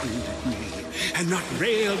enemies at wounded knee and not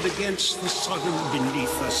railed against the Sodom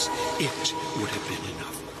beneath us, it would have been enough.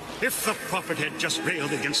 If the prophet had just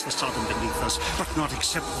railed against the Sodom beneath us, but not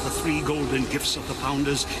accepted the 3 golden gifts of the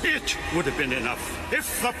founders, it would have been enough.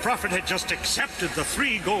 If the prophet had just accepted the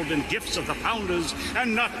 3 golden gifts of the founders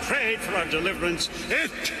and not prayed for our deliverance,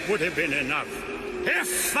 it would have been enough.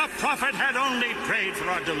 If the prophet had only prayed for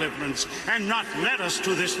our deliverance and not led us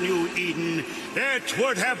to this new Eden, it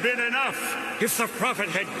would have been enough. If the prophet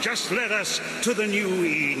had just led us to the new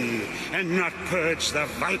Eden and not purged the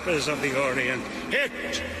vipers of the Orient,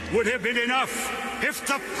 it would have been enough. If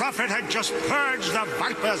the prophet had just purged the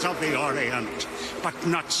vipers of the Orient, but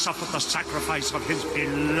not suffered the sacrifice of his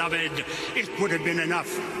beloved, it would have been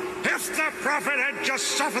enough. If the prophet had just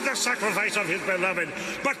suffered the sacrifice of his beloved,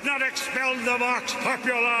 but not expelled the vox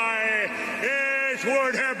populi, it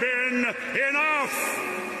would have been enough.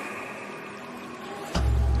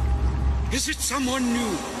 Is it someone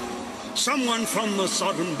new? Someone from the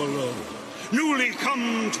Sodom below, newly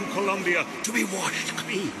come to Columbia to be washed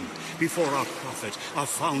clean before our prophet, our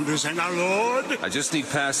founders, and our Lord? I just need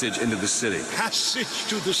passage into the city. Passage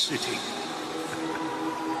to the city.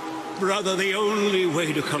 Brother, the only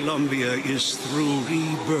way to Columbia is through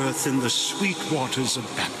rebirth in the sweet waters of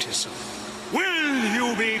baptism. Will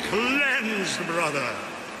you be cleansed, brother?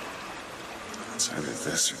 It's either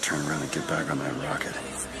this or turn around and get back on that rocket.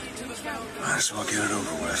 Might as well get it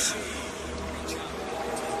over with.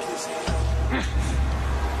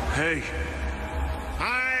 Hey.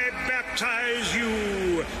 I baptize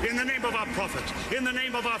you in the name of our prophet, in the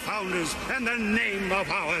name of our founders, and the name of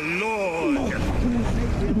our Lord.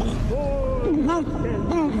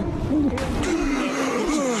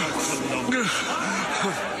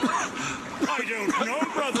 I don't know,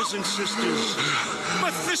 brothers and sisters,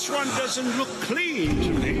 but this one doesn't look clean to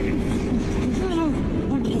me.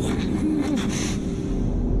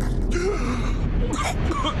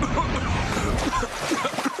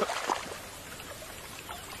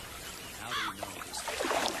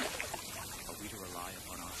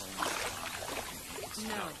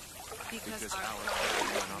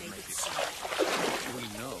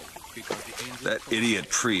 That idiot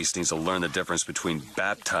priest needs to learn the difference between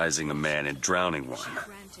baptizing a man and drowning one.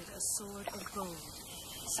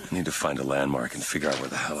 I need to find a landmark and figure out where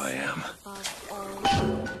the hell I am.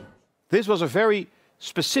 This was a very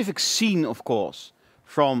specific scene, of course,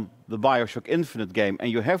 from the BioShock Infinite game,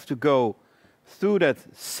 and you have to go through that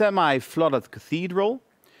semi-flooded cathedral,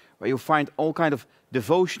 where you find all kind of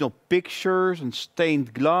devotional pictures and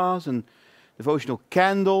stained glass and devotional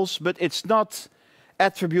candles, but it's not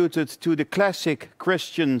attributed to the classic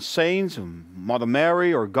Christian saints, Mother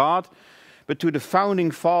Mary or God, but to the founding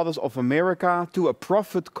fathers of America, to a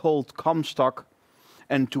prophet called Comstock,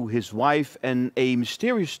 and to his wife and a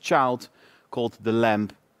mysterious child called the Lamb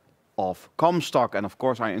of Comstock. And of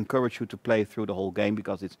course, I encourage you to play through the whole game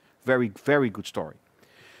because it's very, very good story.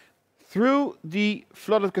 Through the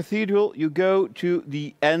flooded cathedral, you go to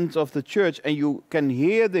the end of the church and you can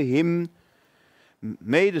hear the hymn,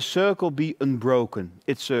 "May the circle be unbroken."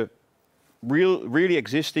 It's a really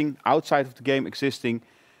existing, outside of the game existing,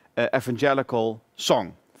 evangelical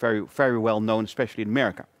song. Very, very well known, especially in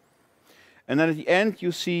America. And then at the end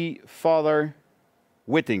you see Father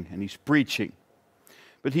Whiting and he's preaching.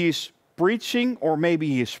 But he is preaching, or maybe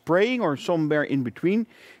he is praying, or somewhere in between,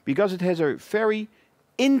 because it has a very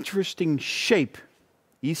interesting shape.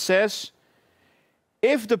 He says,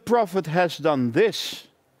 if the prophet has done this,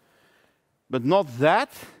 but not that,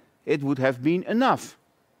 it would have been enough.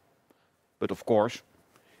 But of course,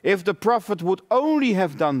 if the prophet would only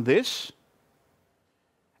have done this,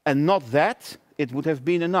 and not that, it would have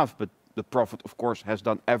been enough. But the prophet, of course, has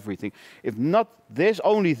done everything. If not this,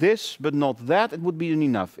 only this, but not that, it would be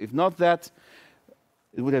enough. If not that,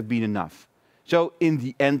 it would have been enough. So in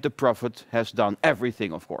the end, the prophet has done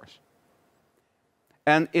everything, of course.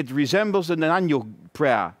 And it resembles the Nanyo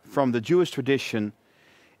prayer from the Jewish tradition,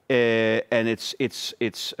 and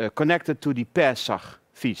it's connected to the Pesach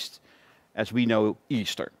feast, as we know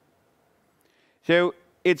Easter. So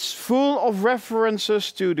it's full of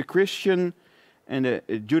references to the Christian and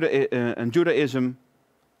Judaism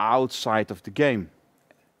outside of the game.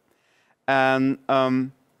 And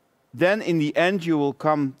then in the end you will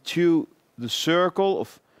come to the circle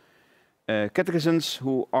of catechizens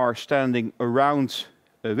who are standing around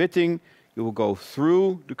Whiting. You will go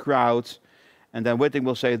through the crowd, and then Whiting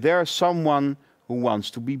will say, there's someone who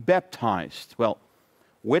wants to be baptized. Well,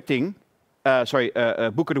 Whiting,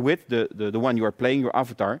 Booker DeWitt, the one you are playing, your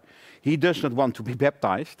avatar, he does not want to be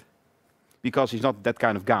baptized, because he's not that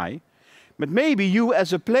kind of guy. But maybe you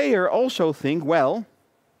as a player also think, well,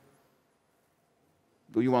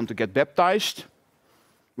 do you want to get baptized?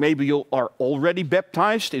 Maybe you are already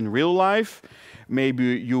baptized in real life. Maybe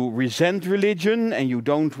you resent religion and you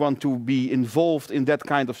don't want to be involved in that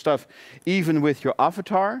kind of stuff, even with your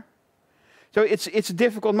avatar. So it's a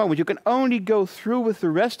difficult moment. You can only go through with the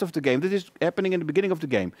rest of the game. This is happening in the beginning of the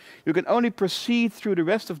game. You can only proceed through the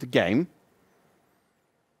rest of the game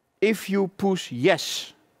if you push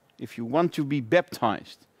yes, if you want to be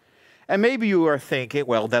baptized. And maybe you are thinking,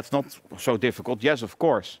 well, that's not so difficult. Yes, of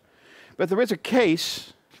course. But there is a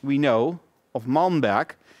case, we know, of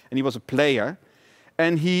Malmberg, and he was a player,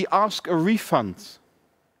 and he asked a refund.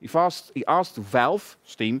 He asked Valve,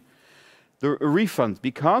 Steam, a refund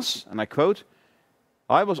because, and I quote,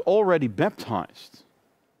 I was already baptized.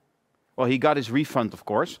 Well, he got his refund, of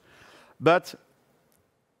course, but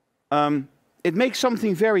it makes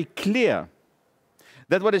something very clear,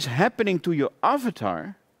 that what is happening to your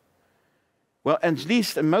avatar, well, at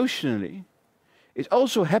least emotionally, is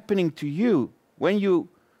also happening to you. When you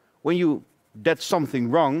did something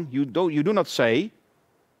wrong, you do not say,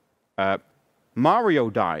 Mario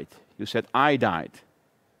died. You said, I died.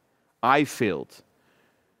 I failed.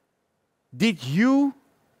 Did you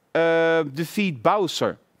defeat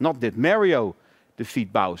Bowser? Not did Mario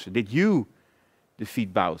defeat Bowser. Did you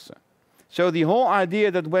defeat Bowser? So the whole idea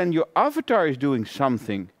that when your avatar is doing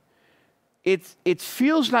something, it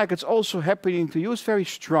feels like it's also happening to you is very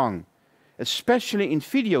strong, especially in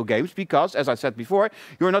video games, because, as I said before,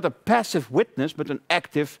 you're not a passive witness, but an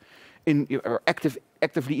actively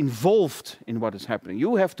involved in what is happening.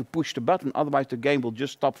 You have to push the button, otherwise the game will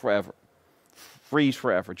just stop forever, freeze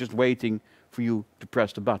forever, just waiting for you to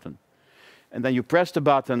press the button. And then you press the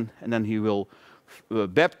button, and then he will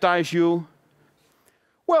baptize you.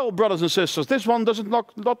 Well, brothers and sisters, this one doesn't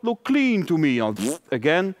not look clean to me.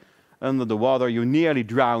 Again, under the water, you nearly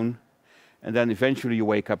drown, and then eventually you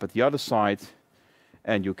wake up at the other side,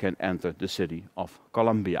 and you can enter the city of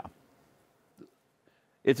Columbia.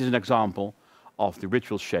 It is an example of the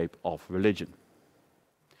ritual shape of religion.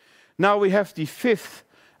 Now we have the fifth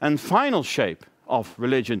and final shape of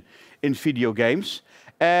religion in video games,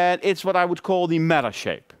 and it's what I would call the meta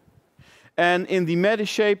shape. And in the meta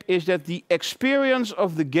shape is that the experience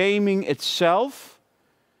of the gaming itself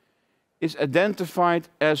is identified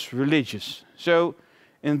as religious. So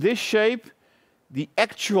in this shape, the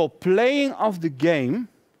actual playing of the game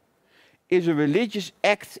is a religious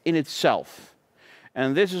act in itself.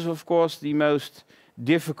 And this is, of course, the most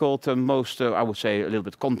difficult and most, I would say, a little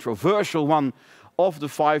bit controversial one of the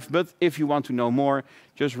five. But if you want to know more,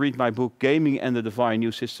 just read my book, Gaming and the Divine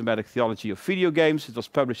New Systematic Theology of Video Games. It was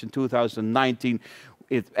published in 2019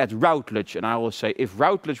 at Routledge. And I will say, if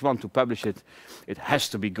Routledge want to publish it, it has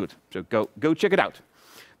to be good. So go check it out.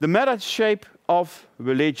 The meta shape of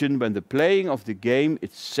religion, when the playing of the game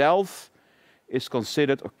itself is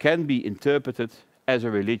considered or can be interpreted as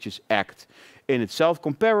a religious act in itself,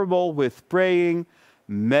 comparable with praying,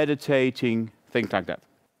 meditating, things like that.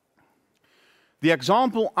 The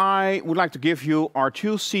example I would like to give you are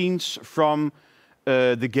two scenes from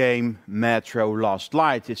the game Metro Last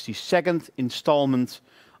Light. It's the second installment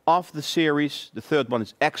of the series. The third one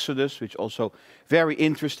is Exodus, which is also very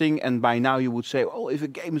interesting. And by now you would say, well, if a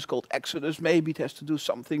game is called Exodus, maybe it has to do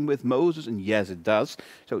something with Moses. And yes, it does.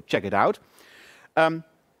 So check it out.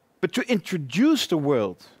 But to introduce the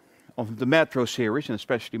world of the Metro series, and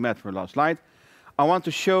especially Metro Last Light, I want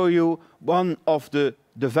to show you one of the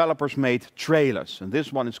developers made trailers. And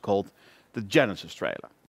this one is called the Genesis trailer.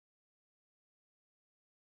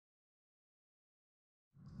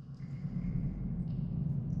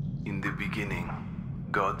 In the beginning,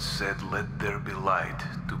 God said, "Let there be light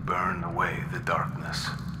to burn away the darkness."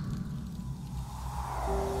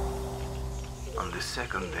 On the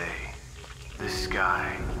second day, the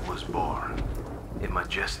sky was born, a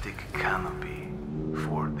majestic canopy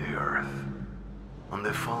for the earth. On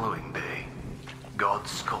the following day, God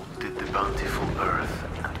sculpted the bountiful earth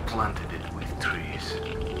and planted it with trees.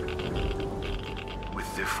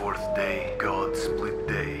 With the fourth day, God split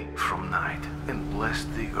day from night and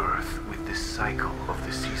blessed the earth with the cycle of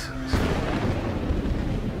the seasons.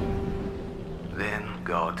 Then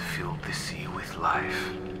God filled the sea with life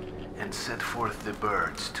and set forth the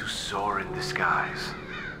birds to soar in the skies.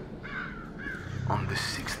 On the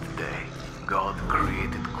sixth day, God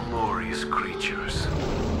created glorious creatures.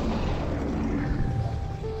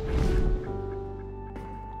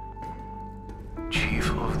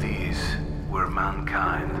 Chief of these were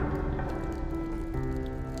mankind,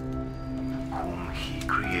 whom he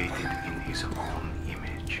created in his own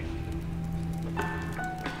image.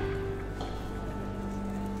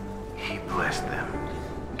 He blessed them,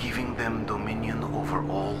 giving them dominion over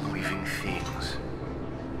all living things,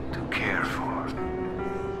 to care for,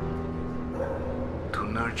 to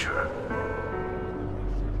nurture,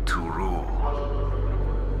 to rule.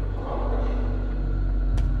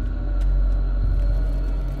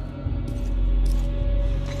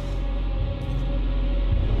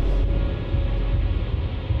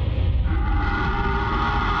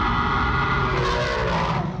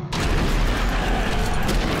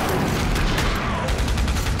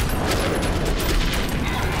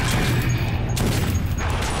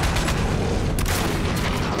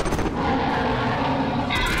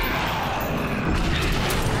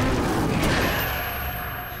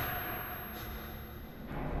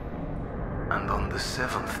 And on the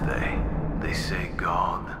seventh day, they say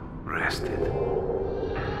God rested.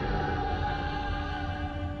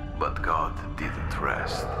 But God didn't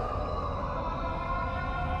rest.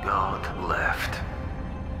 God left,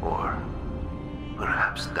 or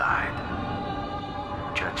perhaps died.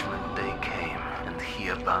 Judgment Day came, and he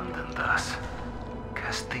abandoned us,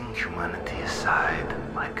 casting humanity aside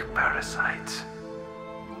like parasites.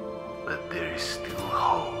 But there is still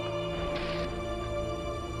hope.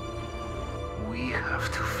 We have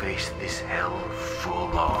to face this hell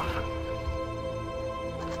full on.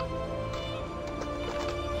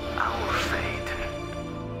 Our fate,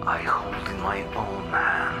 I hold in my own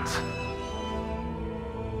hands.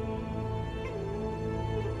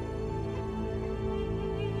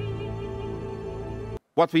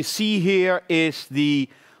 What we see here is the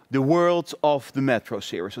world of the Metro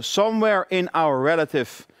series. So somewhere in our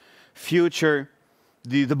relative future,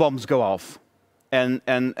 the bombs go off. And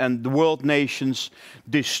the world nations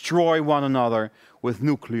destroy one another with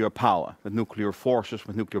nuclear power, with nuclear forces,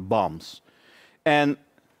 with nuclear bombs. And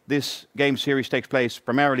this game series takes place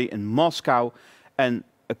primarily in Moscow, and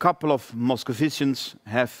a couple of Moscovitians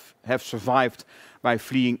have survived by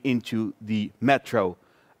fleeing into the metro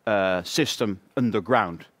system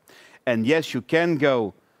underground. And yes, you can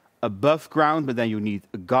go above ground, but then you need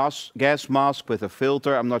a gas mask with a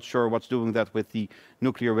filter. I'm not sure what's doing that with the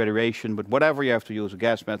nuclear radiation, but whatever, you have to use a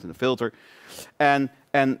gas mask and a filter. And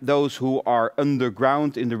those who are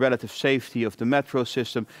underground in the relative safety of the metro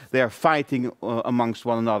system, they are fighting amongst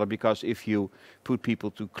one another, because if you put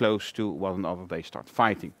people too close to one another, they start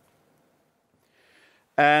fighting.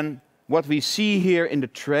 And what we see here in the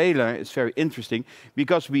trailer is very interesting,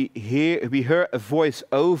 because we hear a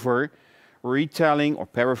voice-over retelling or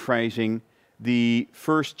paraphrasing the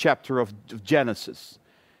first chapter of Genesis.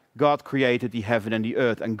 God created the heaven and the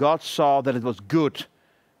earth, and God saw that it was good,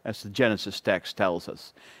 as the Genesis text tells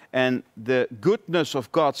us. And the goodness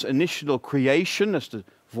of God's initial creation, as the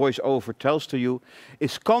voice-over tells to you,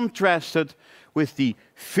 is contrasted with the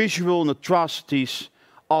visual atrocities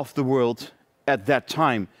of the world at that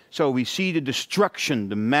time. So we see the destruction,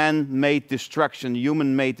 the man-made destruction, the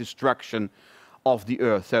human-made destruction of the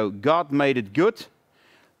earth. So God made it good.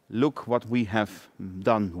 Look what we have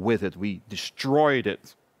done with it. We destroyed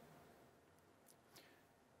it.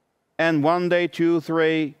 And 1 day, 2,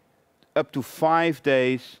 3, up to 5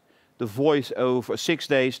 days, the voiceover, 6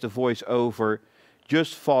 days, the voiceover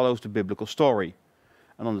just follows the biblical story.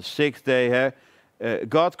 And on the 6th day,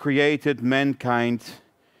 God created mankind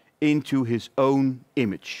into his own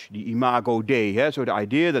image, the imago Dei. So the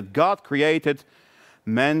idea that God created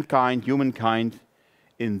mankind, humankind,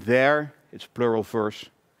 in their, it's plural verse,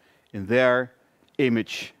 in their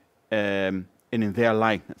image and in their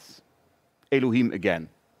likeness. Elohim again.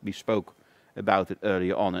 We spoke about it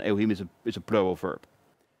earlier on, and Elohim is a plural verb.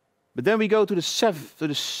 But then we go to the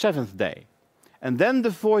seventh day. And then the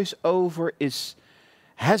voiceover is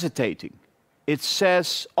hesitating. It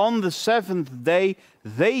says, on the 7th day,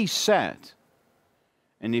 they said.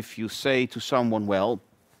 And if you say to someone, well,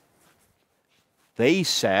 they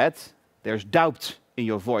said, there's doubt in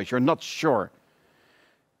your voice. You're not sure.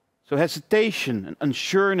 So hesitation and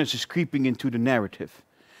unsureness is creeping into the narrative.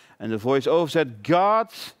 And the voiceover said, God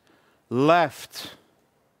left.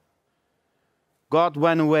 God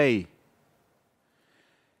went away.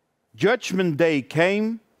 Judgment day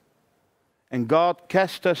came, and God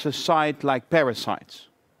cast us aside like parasites.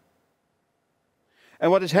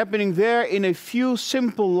 And what is happening there in a few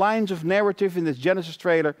simple lines of narrative in this Genesis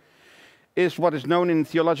trailer is what is known in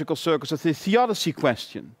theological circles as the theodicy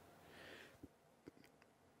question.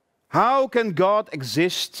 How can God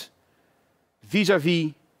exist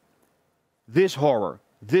vis-à-vis this horror,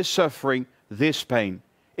 this suffering, this pain?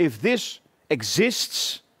 If this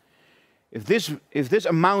exists, if this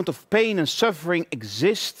amount of pain and suffering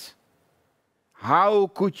exists, how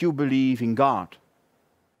could you believe in God?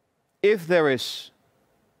 If there is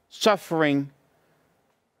suffering,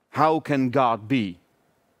 how can God be?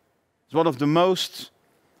 It's one of the most,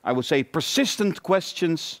 I would say, persistent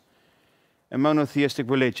questions in monotheistic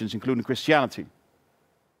religions, including Christianity.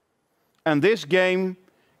 And this game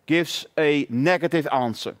gives a negative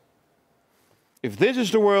answer. If this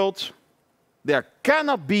is the world, there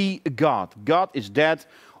cannot be a God. God is dead,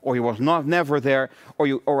 or he was never there,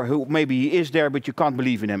 or maybe he is there, but you can't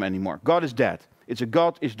believe in him anymore. God is dead. It's a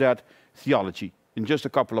God is dead theology in just a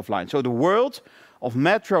couple of lines. So the world of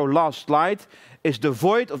Metro Last Light is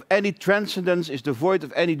devoid of any transcendence, is devoid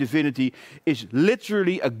of any divinity, is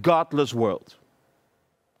literally a godless world.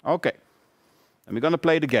 Okay, and we're going to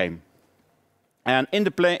play the game. And in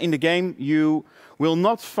the game, you will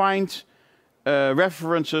not find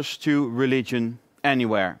references to religion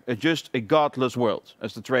anywhere. It's just a godless world,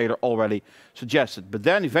 as the trailer already suggested. But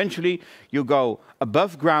then eventually you go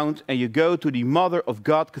above ground and you go to the Mother of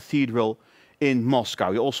God Cathedral in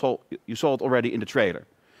Moscow. You saw it already in the trailer.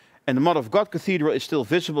 And the Mother of God Cathedral is still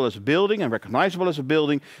visible as a building and recognizable as a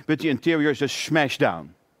building, but the interior is just smashed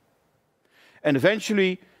down. And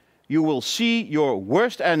eventually you will see your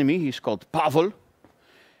worst enemy. He's called Pavel,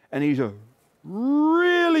 and he's a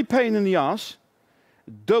really pain in the ass,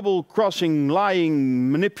 double-crossing,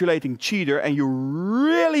 lying, manipulating cheater, and you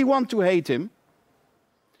really want to hate him.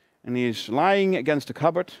 And he is lying against the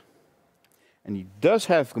cupboard, and he does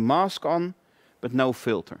have a mask on, but no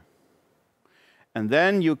filter. And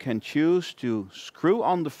then you can choose to screw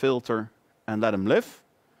on the filter and let him live,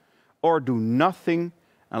 or do nothing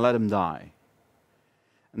and let him die.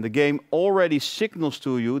 And the game already signals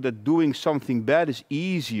to you that doing something bad is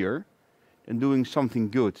easier than doing something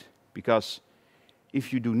good. Because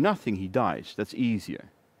if you do nothing, he dies. That's easier.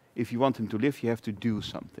 If you want him to live, you have to do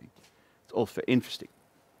something. It's also interesting.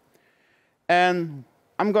 And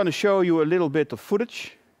I'm going to show you a little bit of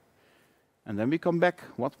footage. And then we come back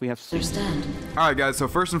what we have seen. Alright guys, so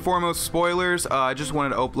first and foremost, spoilers. I just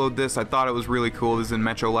wanted to upload this. I thought it was really cool. This is in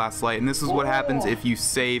Metro Last Light, and this is what happens if you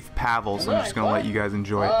save Pavel, so I'm just gonna let you guys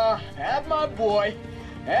enjoy it. That's my boy.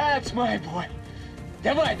 That's my boy.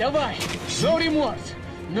 Давай, давай. No remorse.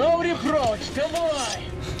 No reproach. Давай.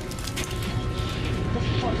 What the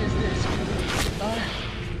fuck is this?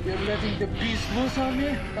 You're letting the beast loose on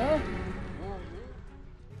me? Huh?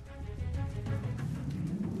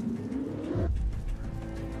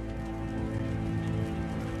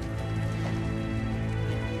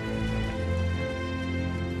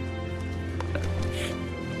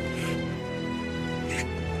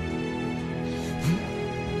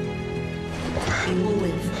 You will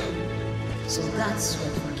live. So that's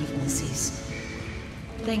what forgiveness is.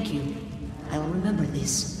 Thank you. I'll remember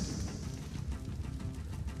this.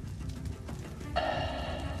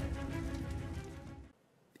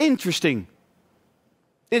 Interesting.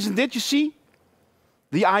 Isn't it, you see?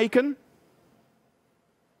 The icon.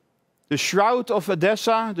 The Shroud of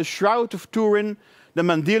Edessa, the Shroud of Turin, the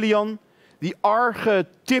Mandilion. the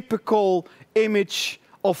archetypical image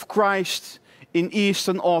of Christ in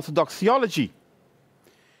Eastern Orthodox theology.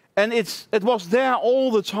 And it was there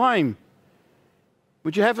all the time.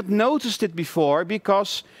 But you haven't noticed it before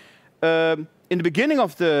because in the beginning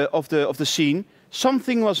of the scene,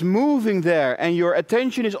 something was moving there, and your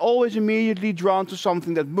attention is always immediately drawn to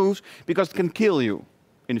something that moves because it can kill you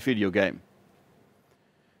in a video game.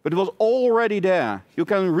 But it was already there. You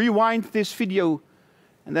can rewind this video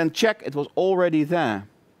and then check, it was already there.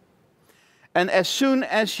 And as soon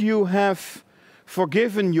as you have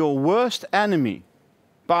forgiven your worst enemy,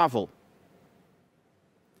 Pavel,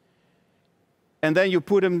 and then you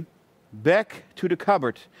put him back to the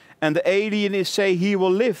cupboard, and the alien is saying he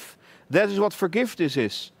will live. That is what forgiveness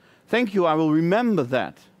is. Thank you, I will remember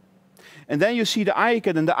that. And then you see the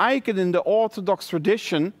icon, and the icon in the Orthodox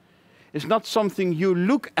tradition is not something you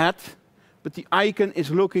look at, but the icon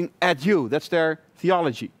is looking at you. That's their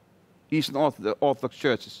theology, Eastern Orthodox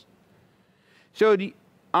churches. So the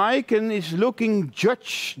icon is looking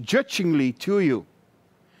judgingly to you.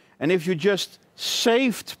 And if you just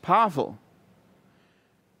saved Pavel,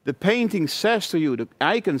 the painting says to you, the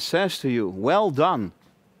icon says to you, well done.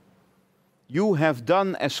 You have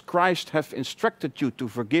done as Christ has instructed you to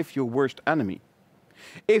forgive your worst enemy.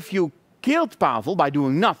 If you killed Pavel by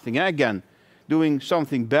doing nothing, again, doing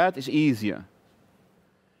something bad is easier.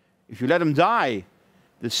 If you let him die,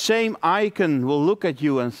 the same icon will look at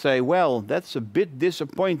you and say, well, that's a bit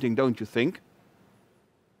disappointing, don't you think?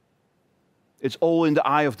 It's all in the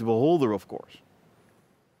eye of the beholder, of course.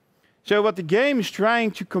 So what the game is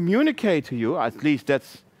trying to communicate to you, at least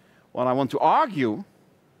that's what I want to argue,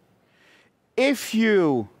 if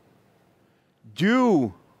you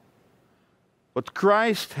do what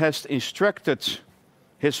Christ has instructed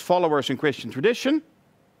his followers in Christian tradition,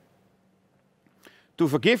 to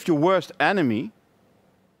forgive your worst enemy,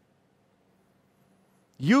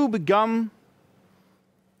 you become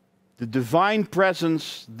the divine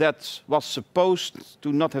presence that was supposed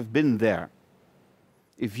to not have been there.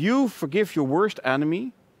 If you forgive your worst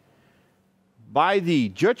enemy, by the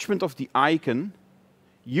judgment of the icon,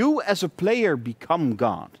 you as a player become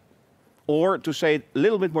God. Or to say it a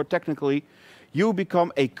little bit more technically, you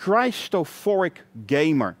become a Christophoric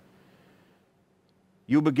gamer.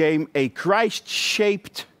 You became a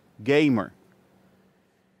Christ-shaped gamer.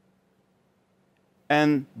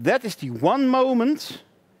 And that is the one moment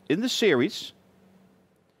in the series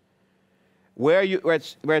where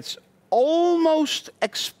it's almost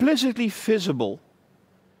explicitly visible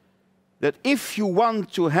that if you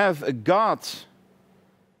want to have a God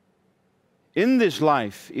in this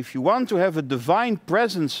life, if you want to have a divine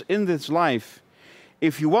presence in this life,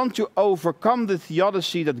 if you want to overcome the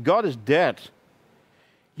theodicy that God is dead,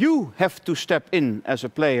 you have to step in as a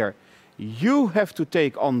player. You have to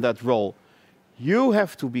take on that role. You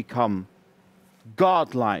have to become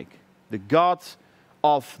God-like, the God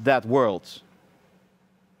of that world.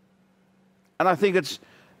 And I think it's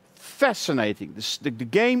fascinating. The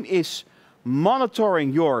game is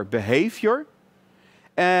monitoring your behavior,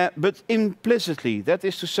 but implicitly. That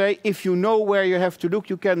is to say, if you know where you have to look,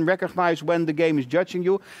 you can recognize when the game is judging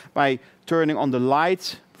you by turning on the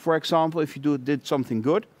light, for example, if you did something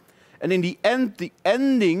good. And in the end, the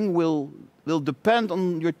ending will depend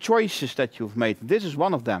on your choices that you've made. This is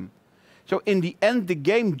one of them. So in the end, the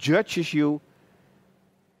game judges you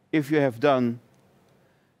if you have done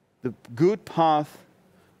the good path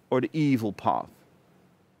or the evil path.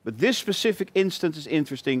 But this specific instance is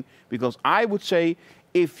interesting because I would say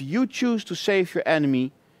if you choose to save your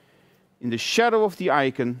enemy in the shadow of the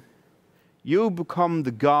icon, you become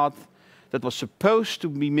the God that was supposed to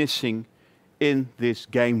be missing in this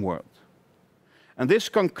game world. And this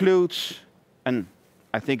concludes, and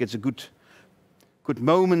I think it's a good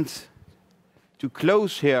moment to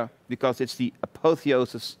close here because it's the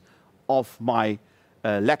apotheosis of my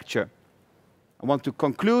lecture. I want to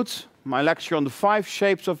conclude my lecture on the 5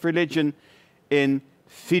 shapes of religion in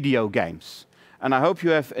video games. And I hope you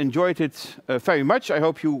have enjoyed it very much. I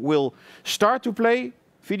hope you will start to play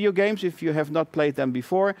video games if you have not played them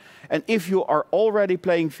before. And if you are already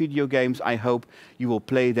playing video games, I hope you will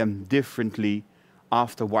play them differently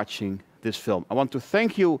after watching this film. I want to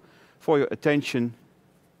thank you for your attention.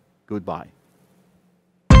 Goodbye.